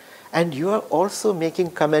down, and you are also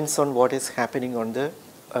making comments on what is happening on the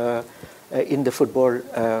in the football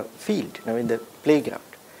field, in the playground.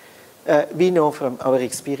 We know from our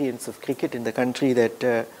experience of cricket in the country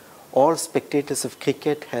that all spectators of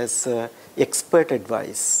cricket has expert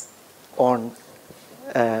advice on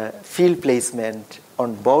field placement,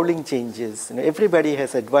 on bowling changes. Everybody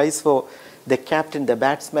has advice for the captain, the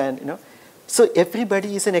batsman. So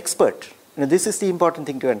everybody is an expert. This is the important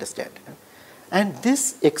thing to understand. And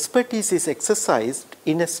this expertise is exercised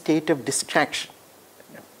in a state of distraction.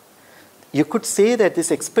 You could say that this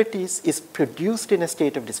expertise is produced in a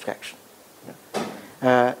state of distraction.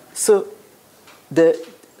 Here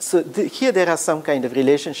there are some kind of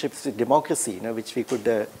relationships with democracy, which we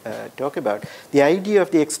could talk about. The idea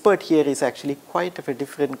of the expert here is actually quite of a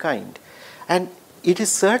different kind. And it is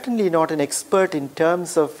certainly not an expert in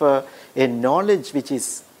terms of a knowledge which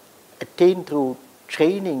is attained through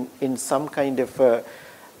training in some kind of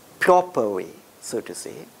proper way, so to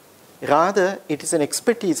say. Rather, it is an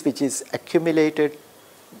expertise which is accumulated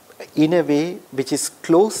in a way which is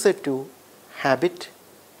closer to habit,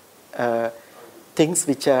 things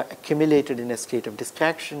which are accumulated in a state of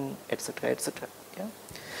distraction, etc., etc. Yeah?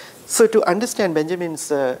 So to understand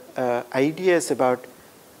Benjamin's ideas about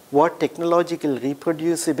what technological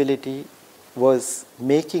reproducibility was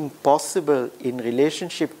making possible in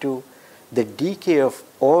relationship to the decay of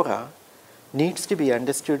aura needs to be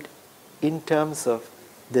understood in terms of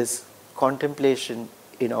this contemplation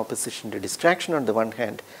in opposition to distraction on the one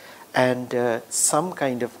hand, and some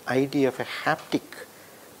kind of idea of a haptic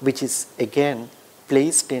which is again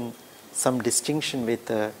placed in some distinction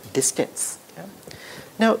with distance. Yeah?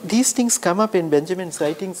 Now these things come up in Benjamin's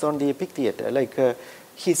writings on the epic theatre. Like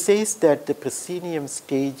he says that the proscenium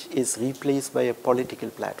stage is replaced by a political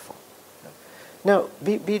platform. Now,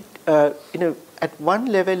 at one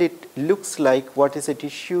level it looks like what is at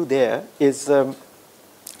issue there is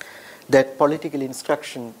that political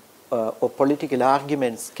instruction or political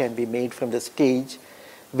arguments can be made from the stage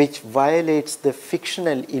which violates the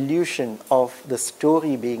fictional illusion of the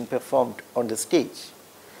story being performed on the stage.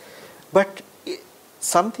 But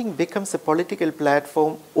something becomes a political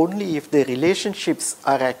platform only if the relationships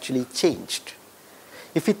are actually changed.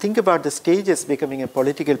 If we think about the stage as becoming a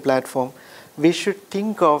political platform, we should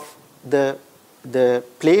think of the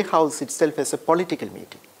playhouse itself as a political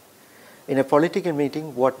meeting. In a political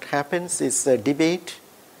meeting, what happens is a debate.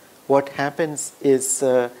 What happens is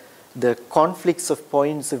the conflicts of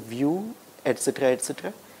points of view, etc.,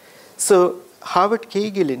 etc. So Howard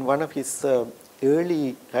Hegel, in one of his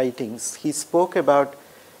early writings, he spoke about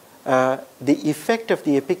the effect of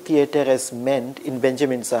the epic theatre as meant, in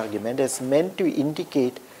Benjamin's argument, as meant to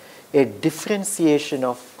indicate a differentiation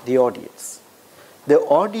of the audience. The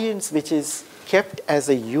audience which is kept as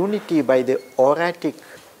a unity by the auratic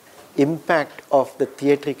impact of the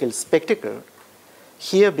theatrical spectacle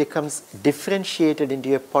here becomes differentiated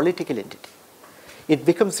into a political entity. It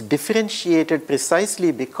becomes differentiated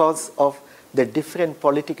precisely because of the different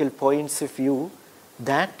political points of view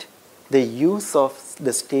that the use of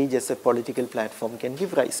the stage as a political platform can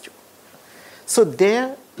give rise to. So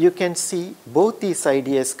there you can see both these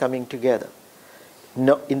ideas coming together.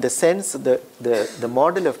 No, in the sense the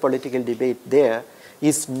model of political debate there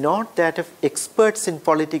is not that of experts in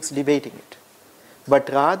politics debating it, but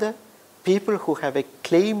rather people who have a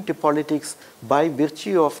claim to politics by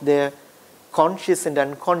virtue of their conscious and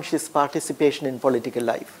unconscious participation in political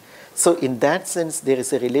life. So in that sense, there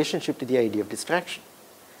is a relationship to the idea of distraction.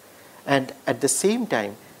 And at the same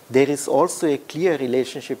time, there is also a clear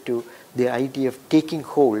relationship to the idea of taking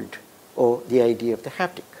hold, or the idea of the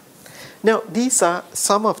haptic. Now, these are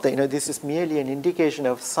some of the, this is merely an indication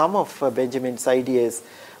of some of Benjamin's ideas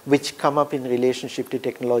which come up in relationship to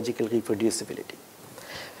technological reproducibility.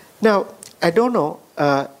 Now, Adorno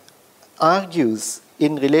argues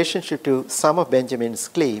in relationship to some of Benjamin's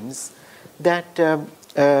claims that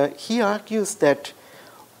he argues that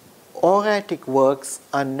auratic works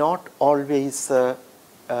are not always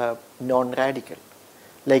non-radical.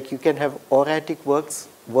 Like you can have auratic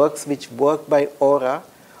works which work by aura,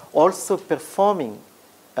 also performing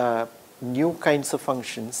new kinds of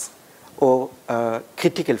functions or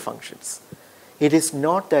critical functions. It is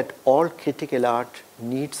not that all critical art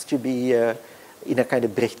needs to be in a kind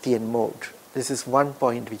of Brechtian mode. This is one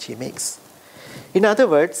point which he makes. In other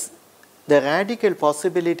words, the radical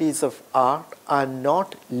possibilities of art are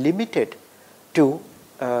not limited to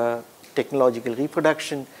technological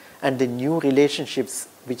reproduction and the new relationships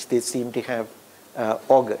which they seem to have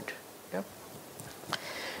augured. Yeah?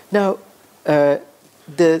 Now,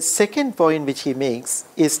 the second point which he makes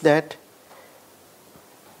is that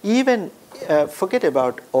even, forget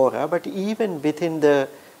about aura, but even within the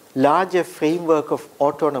larger framework of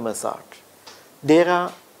autonomous art, there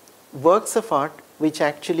are works of art which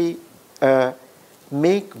actually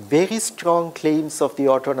make very strong claims of the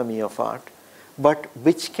autonomy of art, but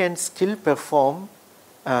which can still perform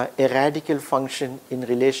a radical function in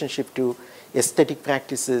relationship to aesthetic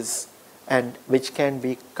practices and which can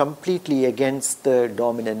be completely against the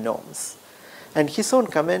dominant norms. And his own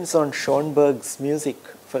comments on Schoenberg's music,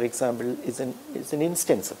 for example, is an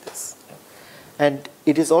instance of this. And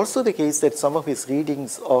it is also the case that some of his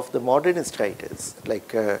readings of the modernist writers, like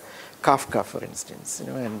Kafka, for instance,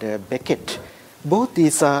 and Beckett, both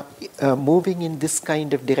these are moving in this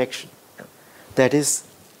kind of direction. That is,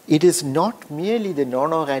 it is not merely the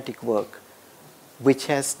non-oratic work which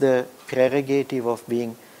has the prerogative of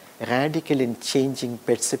being radical in changing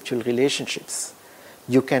perceptual relationships.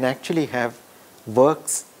 You can actually have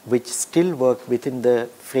works which still work within the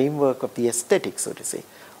framework of the aesthetic, so to say,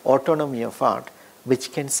 autonomy of art,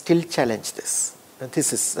 which can still challenge this. And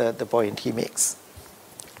this is the point he makes.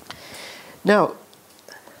 Now,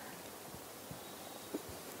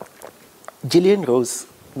 Gillian Rose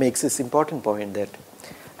makes this important point that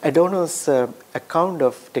Adorno's account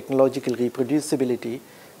of technological reproducibility,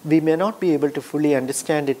 we may not be able to fully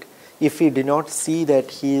understand it if we do not see that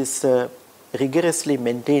he is rigorously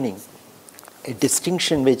maintaining a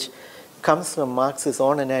distinction which comes from Marx's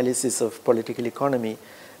own analysis of political economy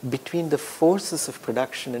between the forces of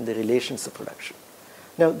production and the relations of production.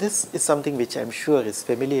 Now, this is something which I'm sure is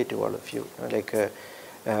familiar to all of you.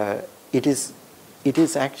 It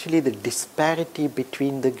is actually the disparity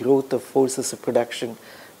between the growth of forces of production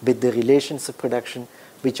with the relations of production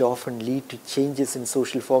which often lead to changes in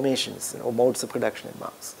social formations or modes of production in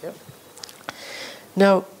Marx. Yeah?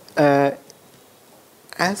 Now,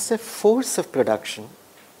 as a force of production,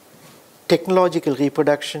 technological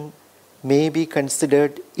reproduction may be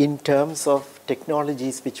considered in terms of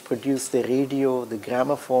technologies which produce the radio, the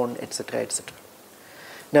gramophone, etc., etc.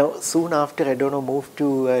 Now, soon after Adorno moved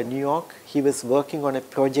to New York, he was working on a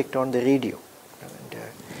project on the radio.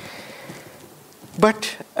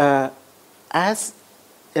 But as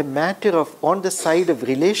a matter of, on the side of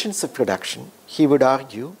relations of production, he would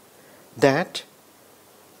argue that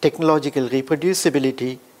technological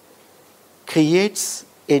reproducibility creates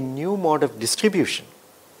a new mode of distribution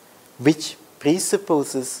which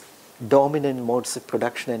presupposes dominant modes of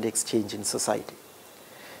production and exchange in society.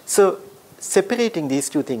 So, separating these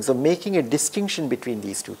two things or making a distinction between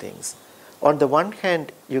these two things, on the one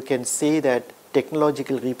hand, you can say that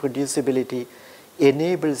technological reproducibility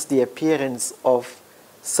enables the appearance of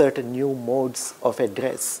certain new modes of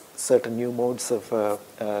address, certain new modes of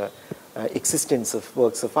existence of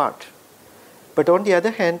works of art. But on the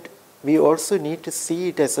other hand, we also need to see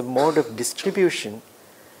it as a mode of distribution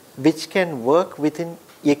which can work within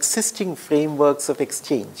existing frameworks of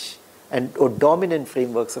exchange and or dominant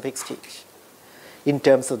frameworks of exchange in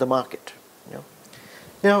terms of the market.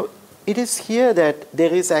 Now, it is here that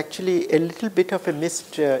there is actually a little bit of a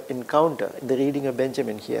missed encounter in the reading of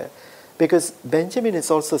Benjamin here, because Benjamin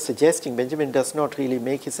is also suggesting, Benjamin does not really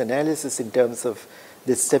make his analysis in terms of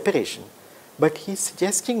this separation, but he's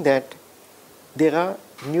suggesting that there are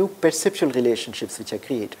new perceptual relationships which are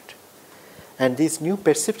created. And these new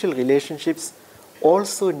perceptual relationships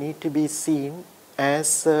also need to be seen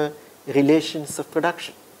as relations of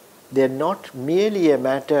production. They are not merely a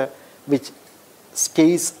matter which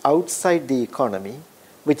stays outside the economy,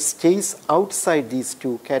 which stays outside these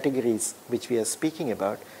two categories which we are speaking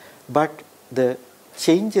about, but the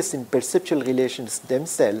changes in perceptual relations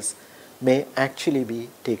themselves may actually be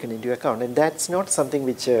taken into account. And that's not something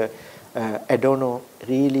which Adorno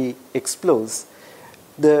really explores.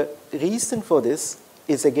 The reason for this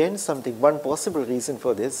is again something, one possible reason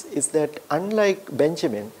for this is that unlike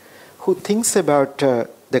Benjamin, who thinks about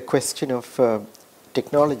the question of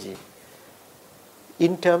technology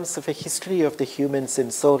in terms of a history of the human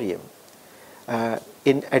sensorium,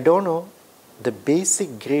 in Adorno, the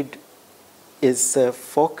basic grid is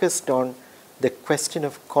focused on the question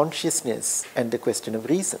of consciousness and the question of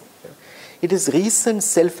reason. It is reason's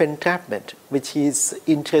self-entrapment which he is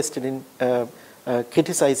interested in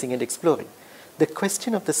criticizing and exploring. The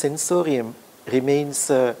question of the sensorium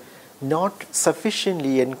remains not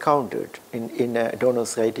sufficiently encountered in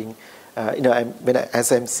Adorno's writing.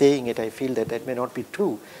 As I'm saying it, I feel that that may not be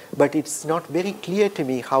true, but it's not very clear to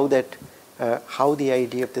me how how the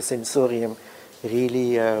idea of the sensorium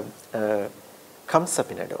really comes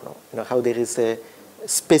up in Adorno. How there is a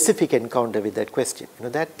specific encounter with that question.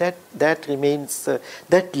 That remains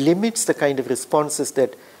that limits the kind of responses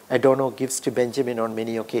that Adorno gives to Benjamin on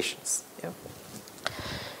many occasions. Yeah.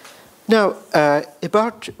 Now,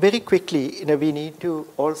 about very quickly, we need to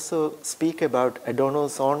also speak about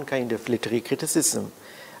Adorno's own kind of literary criticism,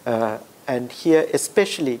 and here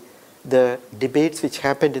especially the debates which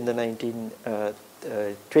happened in the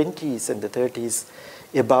 1920s and the 30s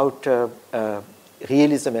about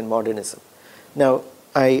realism and modernism. Now,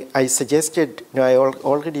 I suggested, I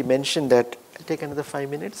already mentioned that, I'll take another 5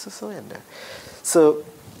 minutes or so. And so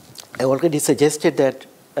I already suggested that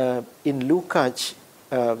in Lukács,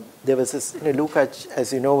 there was this, Lukács,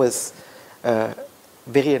 as you know, was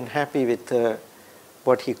very unhappy with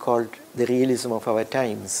what he called the realism of our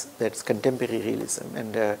times, that's contemporary realism.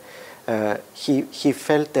 And he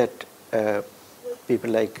felt that people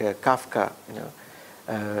like Kafka,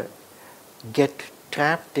 get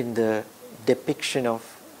trapped in the depiction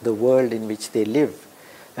of the world in which they live,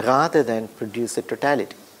 rather than produce a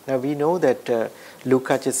totality. Now we know that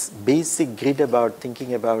Lukács' basic grid about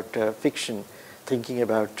thinking about fiction, thinking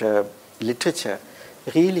about literature,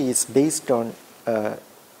 really is based on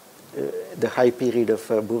the high period of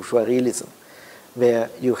bourgeois realism, where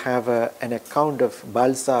you have an account of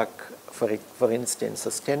Balzac, for instance,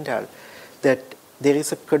 or Stendhal, that there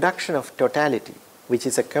is a production of totality which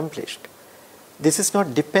is accomplished. This is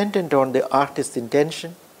not dependent on the artist's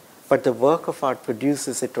intention, but the work of art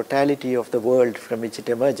produces a totality of the world from which it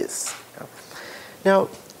emerges. Now,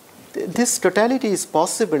 this totality is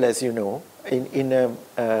possible, as you know, in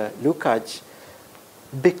Lukács,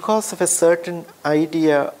 because of a certain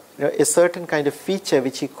idea, a certain kind of feature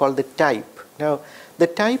which he called the type. Now, the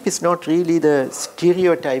type is not really the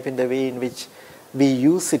stereotype in the way in which we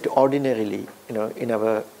use it ordinarily, in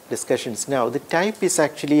our discussions now. The type is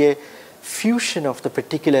actually a fusion of the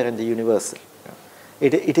particular and the universal.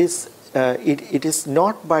 It is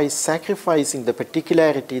not by sacrificing the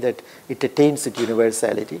particularity that it attains its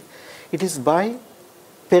universality. It is by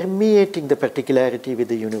permeating the particularity with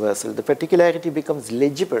the universal. The particularity becomes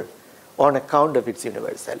legible on account of its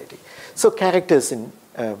universality. So characters in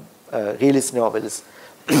realist novels,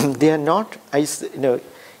 they are not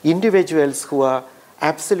individuals who are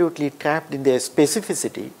absolutely trapped in their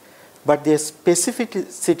specificity, but their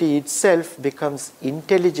specificity itself becomes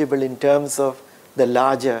intelligible in terms of the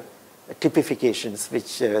larger typifications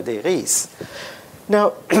which they raise.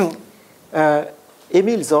 Now,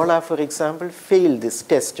 Émile Zola, for example, failed this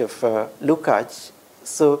test of Lukács.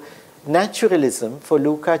 So naturalism for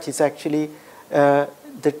Lukács is actually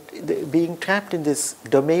being trapped in this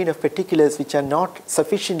domain of particulars which are not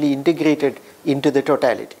sufficiently integrated into the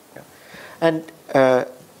totality. And a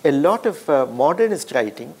lot of modernist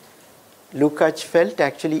writing, Lukács felt,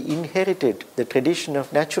 actually inherited the tradition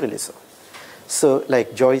of naturalism. So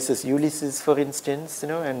like Joyce's Ulysses, for instance,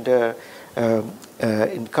 and in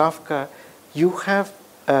Kafka, you have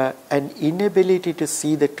an inability to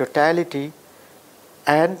see the totality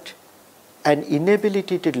and an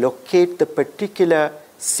inability to locate the particular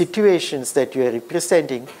situations that you are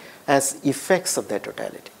representing as effects of that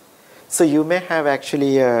totality. So you may have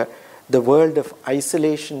actually the world of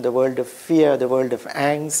isolation, the world of fear, the world of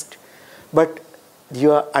angst, but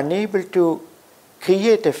you are unable to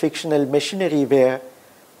create a fictional machinery where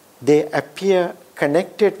they appear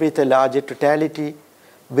connected with a larger totality,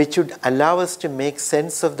 which would allow us to make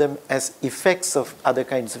sense of them as effects of other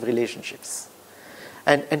kinds of relationships.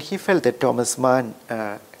 And he felt that Thomas Mann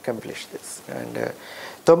accomplished this. And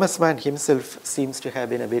Thomas Mann himself seems to have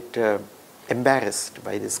been a bit embarrassed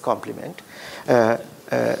by this compliment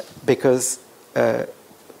because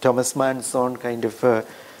Thomas Mann's own kind of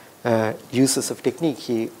uses of technique,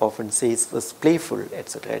 he often says, was playful,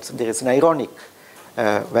 etc. So there is an ironic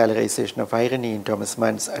valorization of irony in Thomas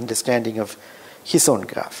Mann's understanding of his own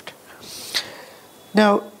craft.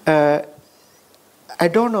 Now,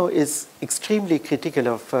 Adorno is extremely critical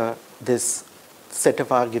of this set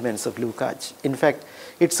of arguments of Lukács. In fact,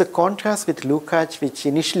 it's a contrast with Lukács which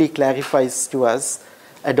initially clarifies to us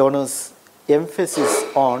Adorno's emphasis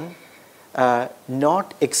on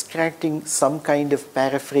not extracting some kind of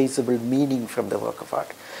paraphrasable meaning from the work of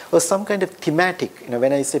art, or some kind of thematic.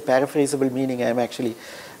 When I say paraphrasable meaning, I'm actually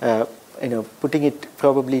putting it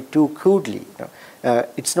probably too crudely.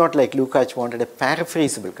 It's not like Lukács wanted a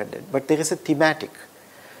paraphrasable content, but there is a thematic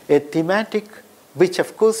which,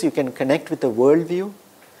 of course, you can connect with the worldview,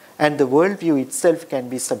 and the worldview itself can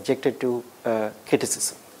be subjected to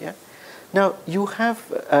criticism. Yeah. Now, you have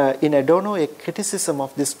in Adorno a criticism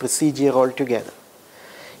of this procedure altogether.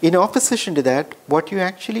 In opposition to that, what you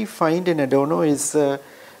actually find in Adorno is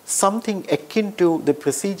something akin to the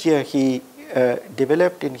procedure he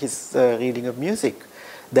developed in his reading of music.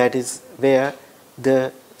 That is where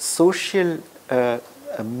the social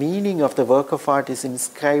meaning of the work of art is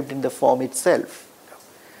inscribed in the form itself.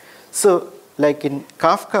 So, like in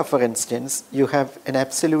Kafka, for instance, you have an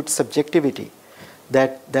absolute subjectivity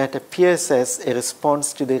that appears as a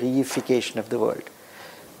response to the reification of the world.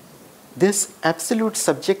 This absolute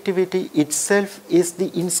subjectivity itself is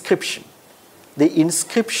the inscription. the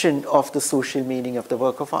inscription of the social meaning of the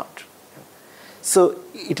work of art. So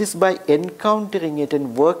it is by encountering it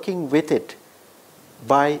and working with it,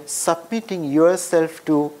 by submitting yourself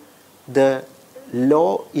to the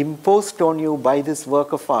law imposed on you by this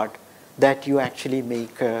work of art, that you actually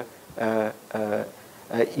make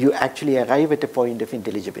you actually arrive at a point of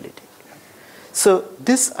intelligibility. So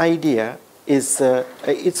this idea is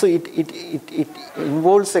it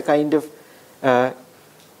involves a kind of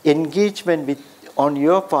engagement with, on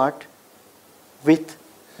your part, with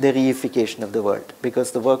the reification of the world,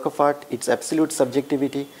 because the work of art, its absolute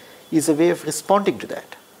subjectivity, is a way of responding to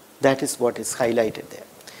that. That is what is highlighted there.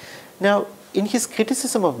 Now, in his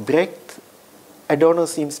criticism of Brecht, Adorno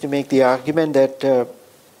seems to make the argument that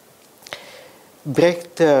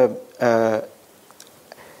Brecht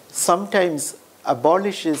sometimes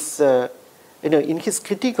abolishes, in his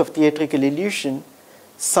critique of theatrical illusion,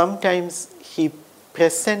 sometimes he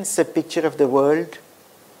presents a picture of the world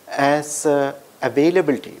as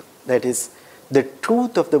available to you. That is, the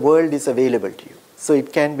truth of the world is available to you. So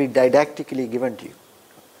it can be didactically given to you.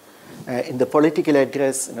 In the political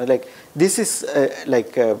address, like this is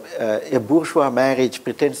like a bourgeois marriage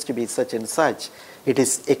pretends to be such and such. It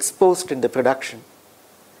is exposed in the production.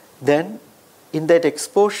 Then, in that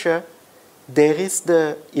exposure, there is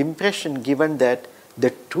the impression given that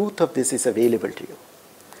the truth of this is available to you.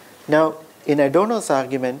 Now, in Adorno's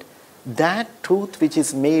argument, that truth which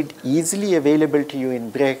is made easily available to you in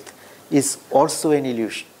Brecht is also an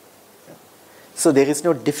illusion. So there is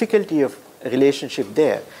no difficulty of relationship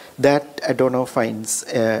there. That Adorno finds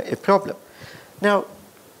a problem. Now,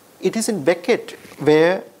 it is in Beckett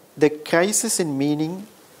where the crisis in meaning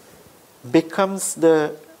becomes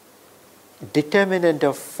the determinant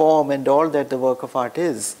of form and all that the work of art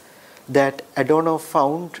is, that Adorno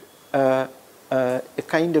found a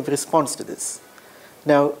kind of response to this.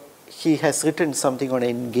 Now, he has written something on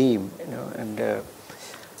endgame, and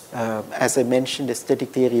as I mentioned, aesthetic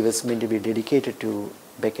theory was meant to be dedicated to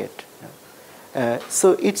Beckett.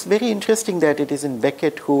 So it's very interesting that it is in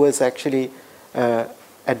Beckett, who was actually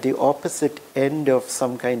at the opposite end of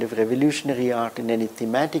some kind of revolutionary art in any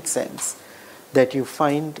thematic sense, that you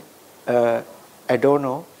find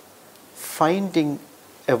Adorno finding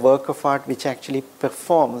a work of art which actually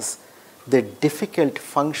performs the difficult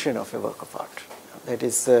function of a work of art. That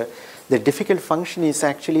is, the difficult function is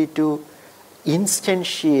actually to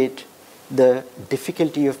instantiate the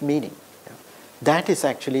difficulty of meaning. That is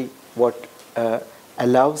actually what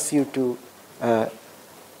allows you to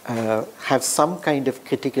have some kind of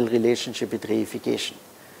critical relationship with reification,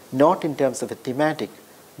 not in terms of a thematic,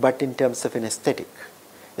 but in terms of an aesthetic.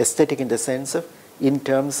 Aesthetic in the sense of, in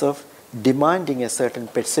terms of demanding a certain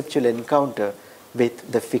perceptual encounter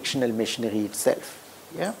with the fictional machinery itself.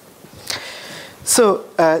 Yeah. So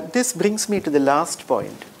this brings me to the last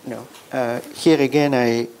point. Here again,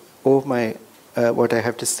 I owe my what I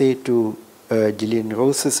have to say to Gillian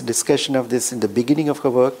Rose's discussion of this in the beginning of her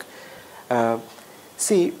work.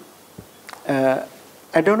 See,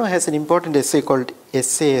 Adorno has an important essay called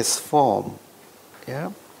Essay as Form.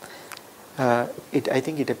 Yeah, I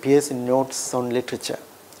think it appears in Notes on Literature.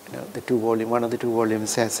 The one of the two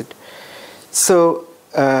volumes has it. So,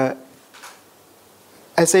 as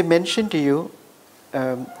I mentioned to you,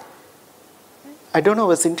 Adorno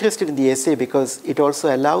was interested in the essay because it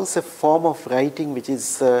also allows a form of writing which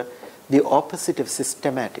is the opposite of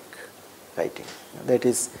systematic writing. That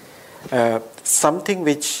is, something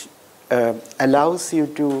which allows you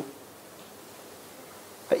to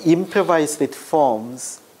improvise with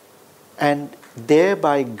forms and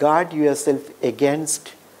thereby guard yourself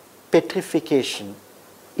against petrification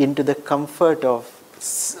into the comfort of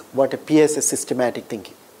what appears as systematic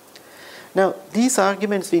thinking. Now, these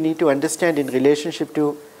arguments we need to understand in relationship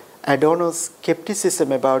to Adorno's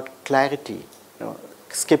skepticism about clarity,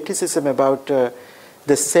 skepticism about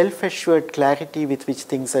the self-assured clarity with which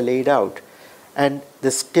things are laid out, and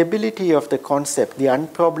the stability of the concept, the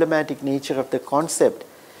unproblematic nature of the concept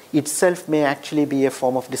itself may actually be a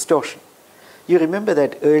form of distortion. You remember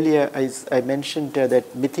that earlier I mentioned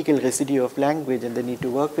that mythical residue of language and the need to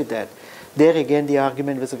work with that. There again the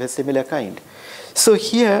argument was of a similar kind. So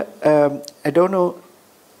here Adorno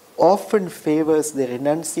often favors the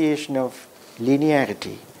renunciation of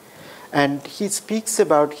linearity, and he speaks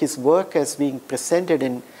about his work as being presented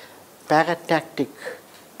in paratactic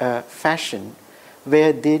fashion,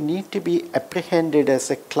 where they need to be apprehended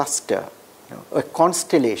as a cluster, a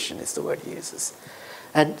constellation is the word he uses.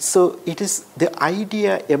 And so it is, the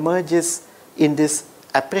idea emerges in this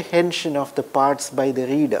apprehension of the parts by the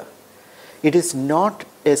reader. It is not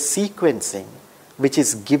a sequencing which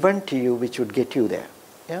is given to you which would get you there.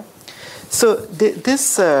 Yeah? So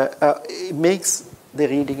this makes the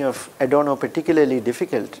reading of Adorno particularly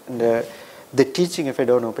difficult, and the teaching of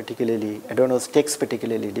Adorno's text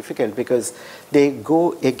particularly difficult, because they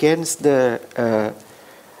go against the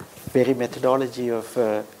very methodology of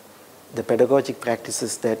the pedagogic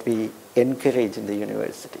practices that we encourage in the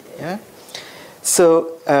university. Yeah?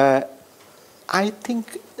 So I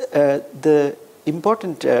think the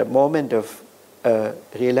important moment of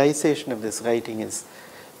realization of this writing is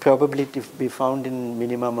probably to be found in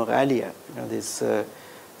Minima Moralia. These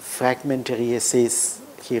fragmentary essays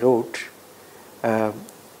he wrote,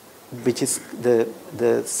 which is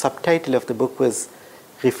the subtitle of the book was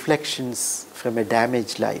Reflections from a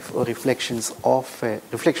Damaged Life, or Reflections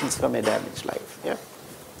from a Damaged Life. Yeah?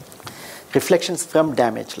 Reflections from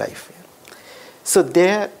Damaged Life. Yeah? So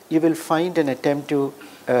there you will find an attempt to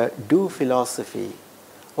do philosophy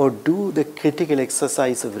or do the critical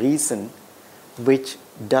exercise of reason, which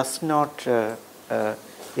does not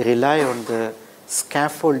rely on the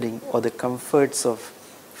scaffolding or the comforts of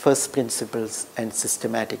first principles and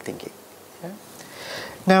systematic thinking. Yeah?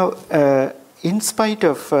 Now, in spite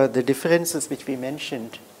of the differences which we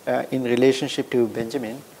mentioned in relationship to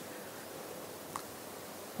Benjamin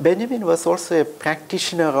was also a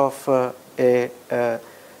practitioner of a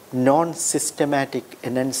non-systematic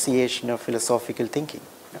enunciation of philosophical thinking.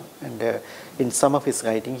 And in some of his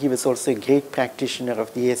writing, he was also a great practitioner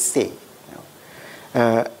of the essay.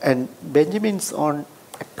 And Benjamin's own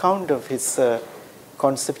account of his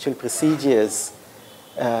conceptual procedures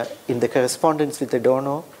in the correspondence with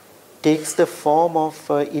Adorno takes the form of,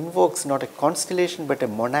 invokes not a constellation but a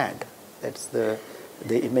monad. That's the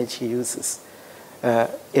image he uses.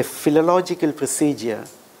 A philological procedure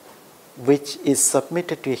which is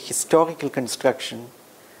submitted to a historical construction,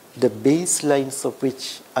 the baselines of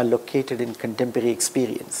which are located in contemporary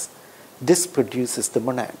experience. This produces the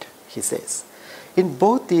monad, he says. In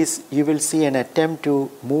both these, you will see an attempt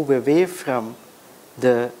to move away from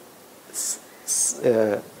the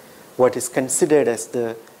what is considered as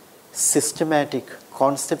the systematic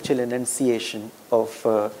conceptual enunciation of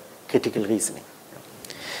critical reasoning.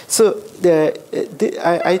 So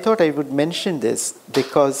I thought I would mention this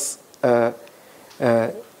because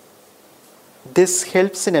this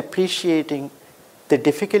helps in appreciating the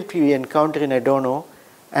difficulty we encounter in Adorno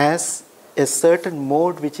as a certain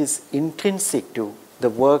mode which is intrinsic to the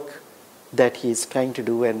work that he is trying to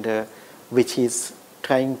do and which he is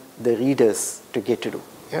trying the readers to get to do.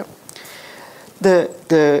 Yeah?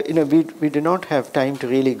 We do not have time to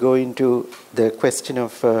really go into the question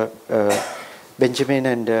of Benjamin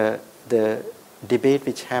and the debate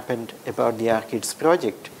which happened about the Arcades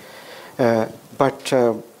project. But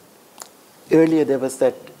earlier there was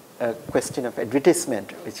that question of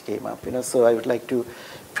advertisement which came up. So I would like to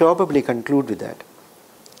probably conclude with that.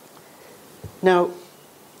 Now,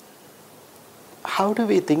 how do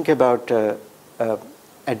we think about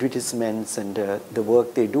advertisements and the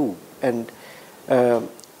work they do? And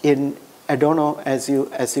in Adorno, as you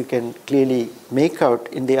can clearly make out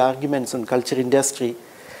in the arguments on culture industry,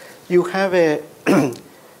 you have a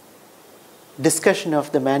discussion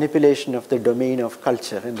of the manipulation of the domain of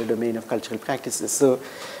culture and the domain of cultural practices. So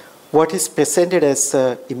what is presented as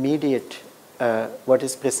immediate, what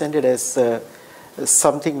is presented as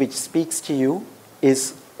something which speaks to you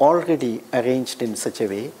is already arranged in such a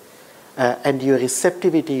way, and your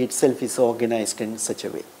receptivity itself is organized in such a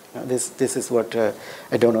way. This is what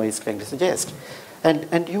Adorno is trying to suggest.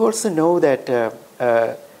 And you also know that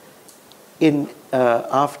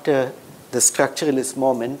after the structuralist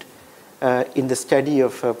moment, in the study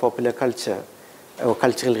of popular culture or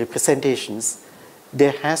cultural representations,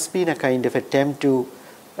 there has been a kind of attempt to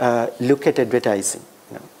look at advertising.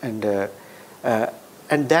 And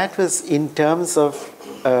that was in terms of,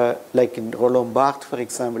 like in Roland Barthes, for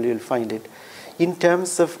example, you'll find it, in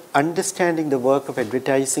terms of understanding the work of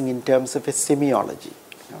advertising in terms of a semiology.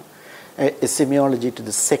 A semiology to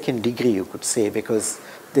the second degree, you could say, because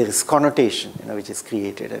there is connotation, which is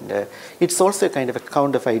created, and it's also a kind of a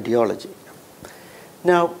count of ideology.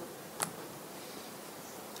 Now,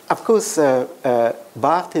 of course,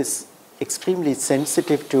 Barthes is extremely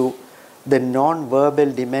sensitive to the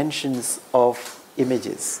non-verbal dimensions of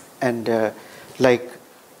images, and like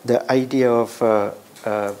the idea of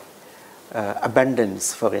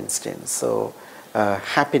abundance, for instance, so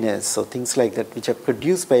happiness, so things like that, which are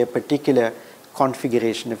produced by a particular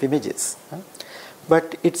configuration of images.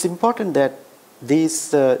 But it's important that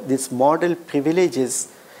these model privileges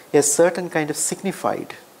a certain kind of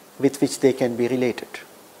signified with which they can be related.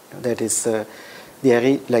 That is, they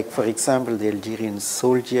are like, for example, the Algerian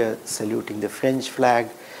soldier saluting the French flag,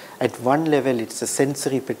 At one level, it's a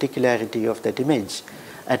sensory particularity of that image.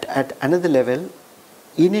 At another level,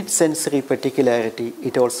 in its sensory particularity,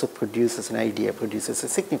 it also produces an idea, produces a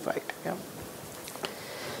signified. Yeah?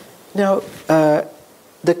 Now,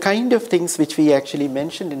 the kind of things which we actually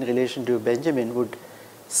mentioned in relation to Benjamin would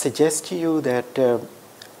suggest to you that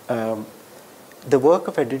the work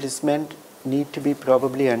of advertisement need to be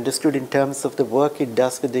probably understood in terms of the work it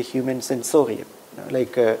does with the human sensorium. You know,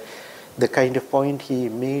 like the kind of point he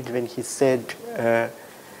made when he said,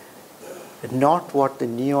 not what the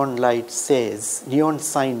neon light says, neon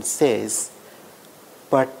sign says,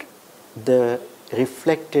 but the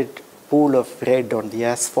reflected pool of red on the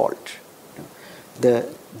asphalt.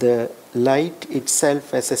 The light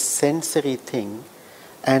itself as a sensory thing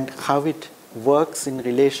and how it works in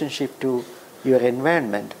relationship to your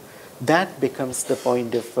environment, that becomes the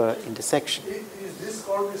point of intersection. Is this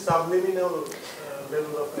called the subliminal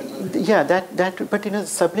level of environment? Yeah, but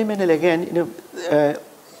subliminal again,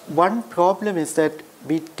 one problem is that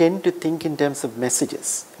we tend to think in terms of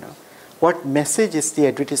messages. What message is the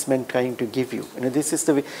advertisement trying to give you? This is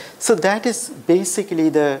the way. So that is basically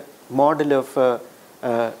the model of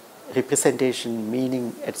representation,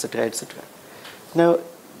 meaning, etc., etc. Now,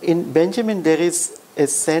 in Benjamin, there is a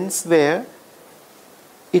sense where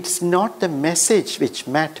it's not the message which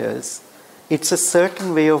matters, it's a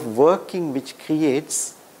certain way of working which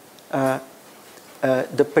creates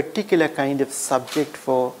the particular kind of subject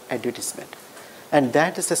for advertisement. And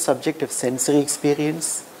that is a subject of sensory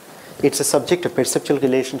experience, it's a subject of perceptual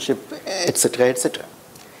relationship, etc., etc.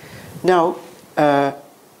 Now,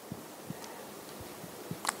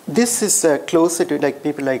 this is closer to, like,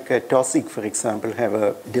 people like Taussig, for example,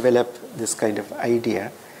 have developed this kind of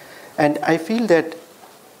idea. And I feel that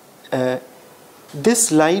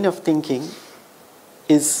this line of thinking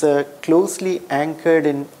is closely anchored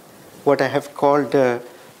in what I have called the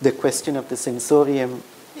question of the sensorium,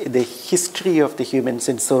 the history of the human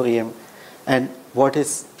sensorium, and what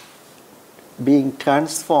is being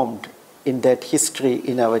transformed in that history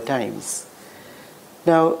in our times.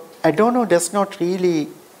 Now, Adorno does not really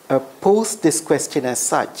pose this question as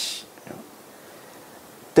such.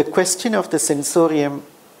 The question of the sensorium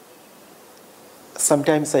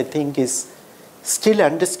sometimes I think is still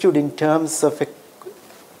understood in terms of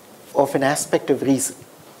an aspect of reason.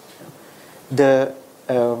 The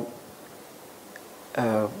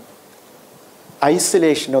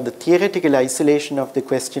isolation or the theoretical isolation of the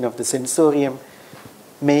question of the sensorium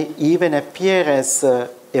may even appear as a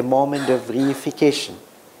moment of reification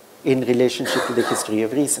in relationship to the history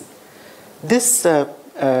of reason. This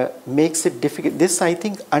makes it difficult. This, I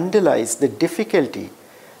think, underlies the difficulty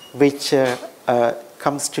which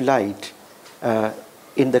comes to light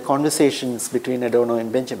in the conversations between Adorno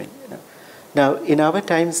and Benjamin. Now, in our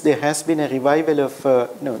times, there has been a revival of,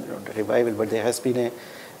 not a revival, but there has been a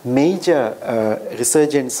major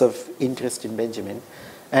resurgence of interest in Benjamin.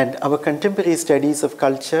 And our contemporary studies of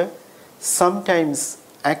culture, sometimes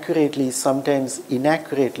accurately, sometimes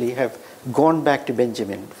inaccurately, have gone back to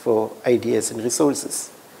Benjamin for ideas and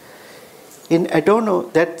resources. In Adorno,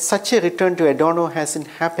 that such a return to Adorno hasn't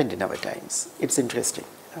happened in our times. It's interesting.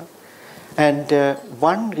 And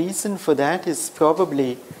one reason for that is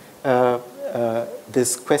probably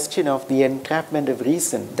this question of the entrapment of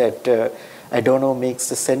reason that Adorno makes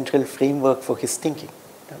the central framework for his thinking.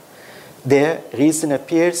 There, reason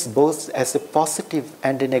appears both as a positive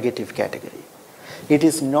and a negative category. It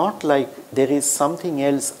is not like there is something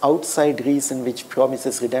else outside reason which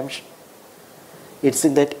promises redemption. It's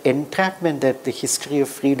in that entrapment that the history of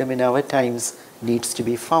freedom in our times needs to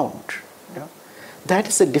be found. That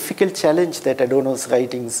is a difficult challenge that Adorno's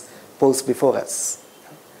writings pose before us.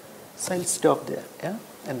 So I'll stop there,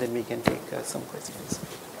 and then we can take some questions.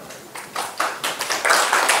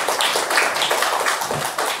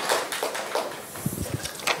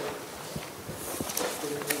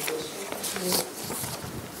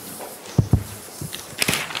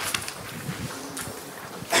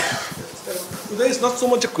 Udaya, it's not so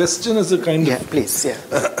much a question as a kind of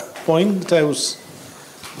point that I was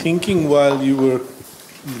thinking while you were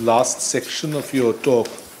in the last section of your talk.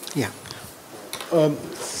 Yeah.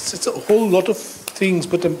 It's a whole lot of things,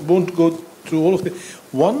 but I won't go through all of them.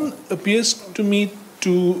 One appears to me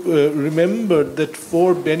to remember that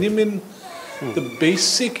for Benjamin, the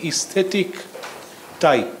basic aesthetic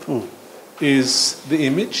type is the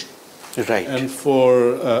image. Right. And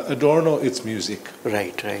for Adorno, it's music.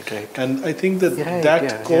 Right. And I think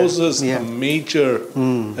that causes a major,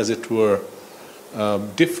 as it were,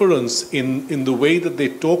 difference in the way that they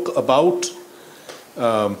talk about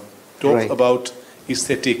about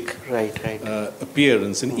aesthetic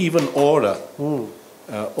appearance and even aura.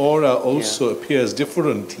 aura also appears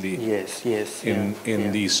differently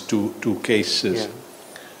in these two cases.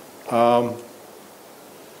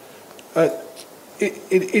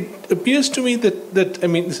 It appears to me that I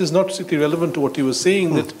mean, this is not strictly relevant to what you were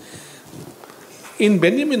saying, that in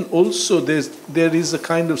Benjamin also there is a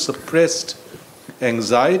kind of suppressed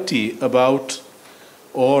anxiety about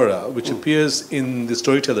aura, which appears in the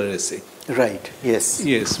storyteller essay. Right, yes.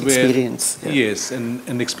 Yes, experience. Yes,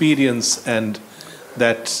 and experience, and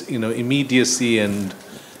that, immediacy and,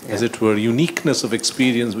 as it were, uniqueness of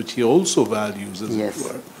experience, which he also values, as it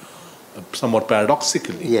were, somewhat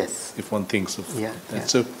paradoxically, if one thinks of that.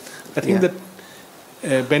 So I think that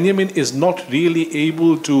Benjamin is not really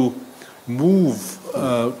able to move,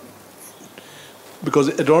 because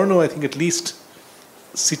Adorno, I think, at least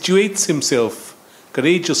situates himself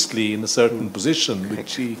courageously in a certain position,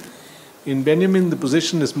 which in Benjamin the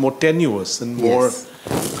position is more tenuous and more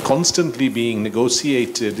constantly being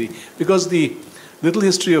negotiated, because the little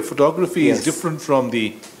history of photography is different from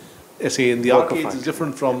the essay in the arcades, is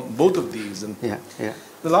different from both of these. And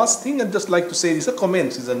the last thing I'd just like to say, these are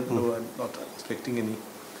comments, I'm not expecting any,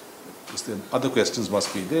 because the other questions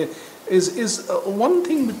must be there, is one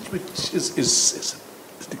thing which is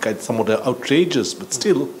somewhat outrageous, but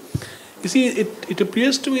still, you see, it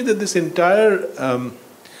appears to me that this entire,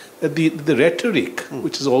 the rhetoric,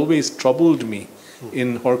 which has always troubled me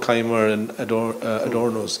in Horkheimer and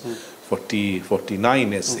Adorno's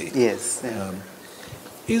 49 essay,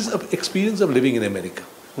 is an experience of living in America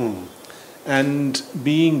and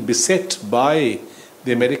being beset by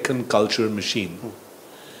the American culture machine.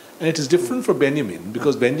 And it is different for Benjamin,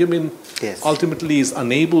 because Benjamin ultimately is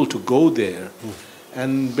unable to go there.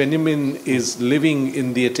 And Benjamin is living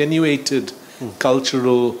in the attenuated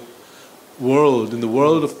cultural world, in the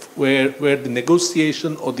world of where the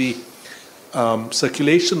negotiation or the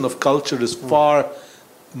circulation of culture is far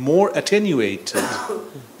more attenuated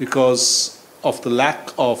because of the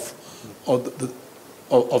lack of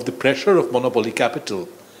the pressure of monopoly capital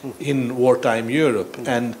in wartime Europe.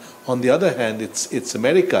 And on the other hand, it's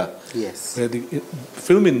America, where the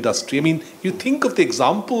film industry, I mean, you think of the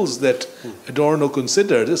examples that Adorno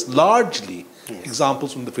considered as largely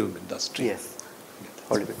examples from the film industry.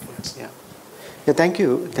 Hollywood. Thank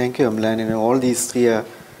you, Amlan. All these three are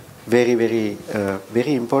very, very,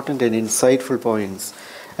 very important and insightful points.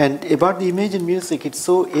 And about the image in music, it's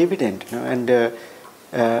so evident, and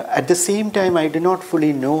at the same time, I do not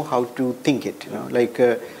fully know how to think it. Like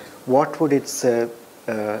what would its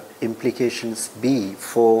implications be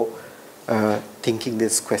for thinking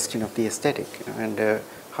this question of the aesthetic, and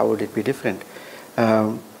how would it be different?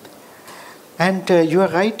 And you are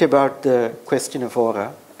right about the question of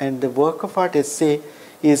aura, and the work of art essay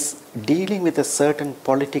is dealing with a certain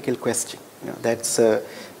political question. That's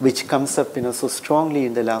which comes up so strongly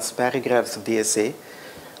in the last paragraphs of the essay.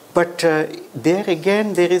 But there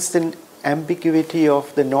again, there is an ambiguity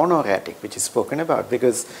of the non-auratic, which is spoken about,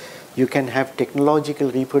 because you can have technological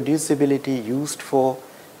reproducibility used for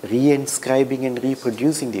re-inscribing and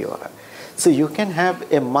reproducing the aura. So you can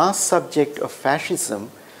have a mass subject of fascism,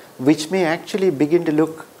 which may actually begin to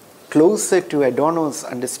look closer to Adorno's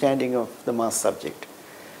understanding of the mass subject.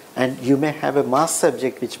 And you may have a mass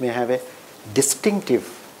subject which may have a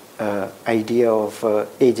distinctive idea of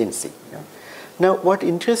agency. Now, what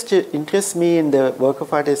interests me in the work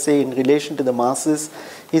of art essay in relation to the masses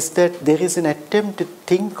is that there is an attempt to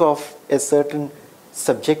think of a certain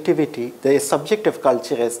subjectivity, the subject of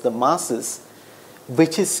culture as the masses,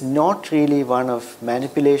 which is not really one of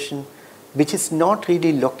manipulation, which is not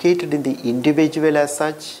really located in the individual as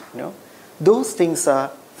such. Those things are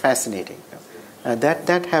fascinating.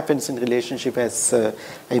 That happens in relationship, as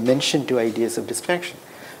I mentioned, to ideas of distraction.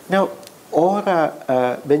 Now,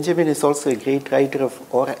 aura, Benjamin is also a great writer of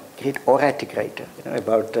aura, great auratic writer,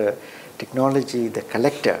 about technology, the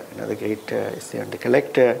collector, the great essay on the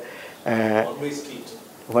collector. One-way street.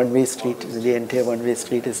 One-way street, the entire one-way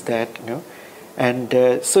street is that, And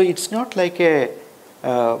so it's not like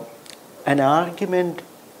an argument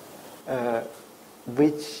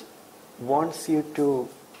which wants you to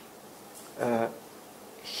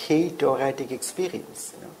hate auratic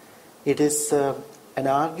experience. It is an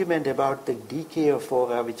argument about the decay of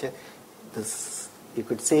aura, which you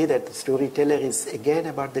could say that the storyteller is again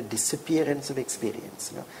about the disappearance of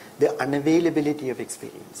experience, the unavailability of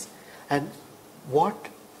experience. And what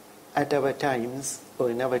at our times, or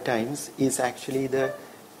in our times, is actually the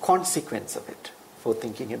consequence of it for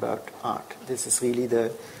thinking about art. This is really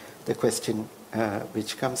the question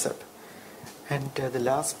which comes up. And the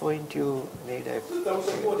last point you made, that was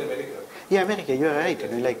about America. Yeah, America. You're right.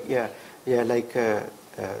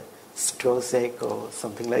 Strozek or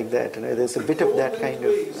something like that. There's a bit of that kind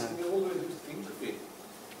of. In the old ways, you think of it,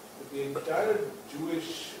 that the entire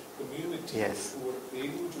Jewish community Yes. who were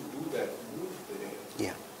able to do that moved there.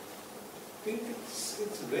 Yeah. I think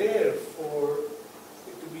it's rare for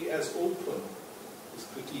it to be as open, this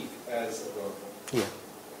critique, as Adorno. Yeah.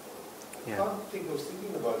 I can't think, I was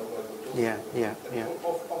thinking about it while we were talking about it. Yeah.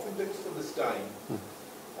 Of index for this time,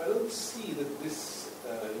 I don't see that this,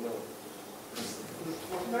 the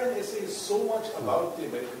 49 essay is so much about the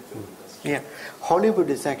American film industry. Yeah. Hollywood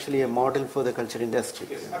is actually a model for the culture industry.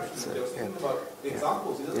 Yes, absolutely. I was thinking about the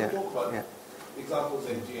examples. He doesn't talk about examples,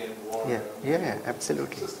 MGM, Warner. Yeah,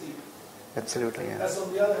 absolutely. Absolutely, yeah. As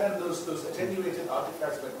on the other hand, those attenuated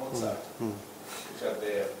artifacts like Mozart, which are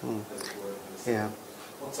there, as it were. Yeah.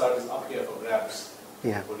 Mozart is up here for grabs.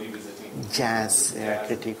 Yeah. For revisiting. Jazz,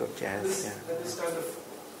 critique of jazz. This kind of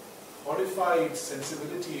horrified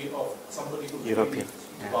sensibility of somebody who European, really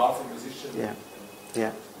is a powerful musician.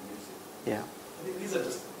 Yeah. I think these are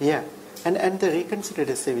just... Yeah. And the reconsidered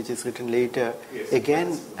essay, which is written later,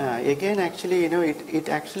 again, actually, it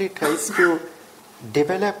actually tries to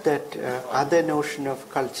develop that other notion of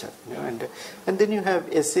culture. And then you have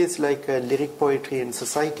essays like Lyric Poetry and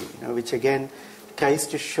Society, which again tries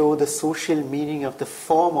to show the social meaning of the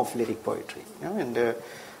form of lyric poetry, and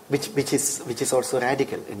which is also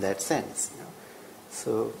radical in that sense.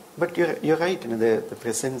 So, but you're right. The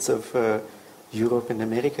presence of Europe and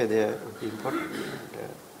America there would be important.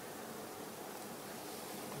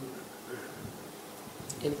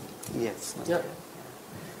 Yes. Yeah.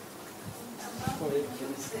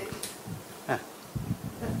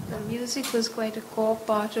 The music was quite a core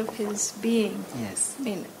part of his being. Yes. I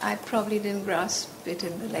mean, I probably didn't grasp it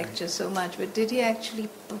in the lecture so much, but did he actually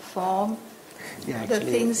perform the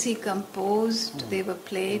things he composed? They were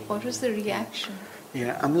played. What was the reaction?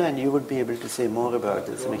 Yeah, Amlan, you would be able to say more about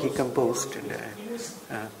this. He composed. And,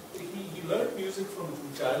 he learned music from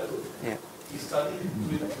childhood. Yeah. He studied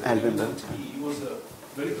with Alban. He was a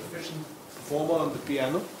very proficient performer on the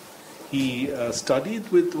piano. He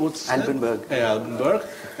studied with Albanberg,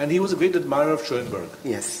 and he was a great admirer of Schoenberg.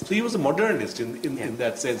 Yes. So he was a modernist in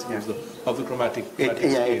that sense, of the chromatic scale.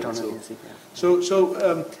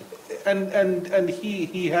 And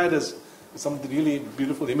he had some of the really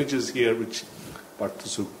beautiful images here, which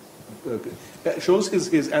shows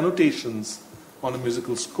his annotations on a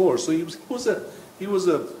musical score. So he was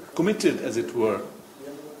a committed, as it were,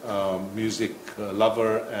 music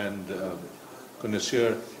lover and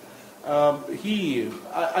connoisseur.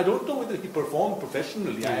 I don't know whether he performed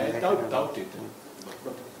professionally. I doubt it.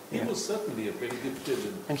 But he was certainly a very gifted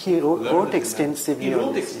and he wrote extensively. He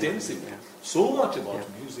wrote extensively. So much about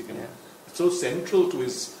music, and it's so central to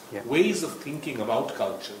his ways of thinking about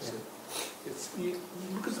cultures.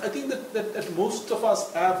 Because I think that most of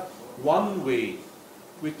us have one way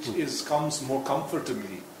which comes more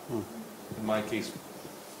comfortably. In my case,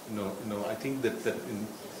 I think that in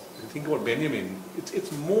think about Benjamin,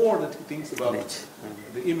 it's more that he thinks about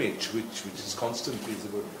the image which is constantly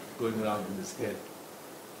going around in his head.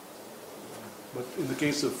 But in the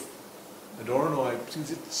case of Adorno, I think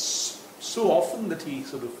it's so often that he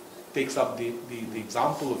sort of takes up the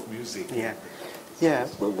example of music. Yeah.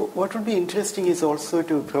 What would be interesting is also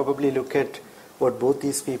to probably look at what both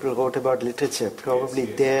these people wrote about literature. Probably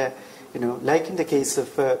their, like in the case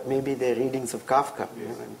of maybe their readings of Kafka.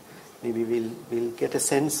 And maybe we'll get a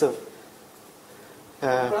sense of.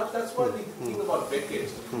 Perhaps that's why we think about Beckett.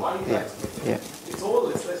 Why he likes Beckett.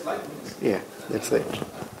 It's like music. Yeah, that's right.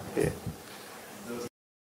 Yeah.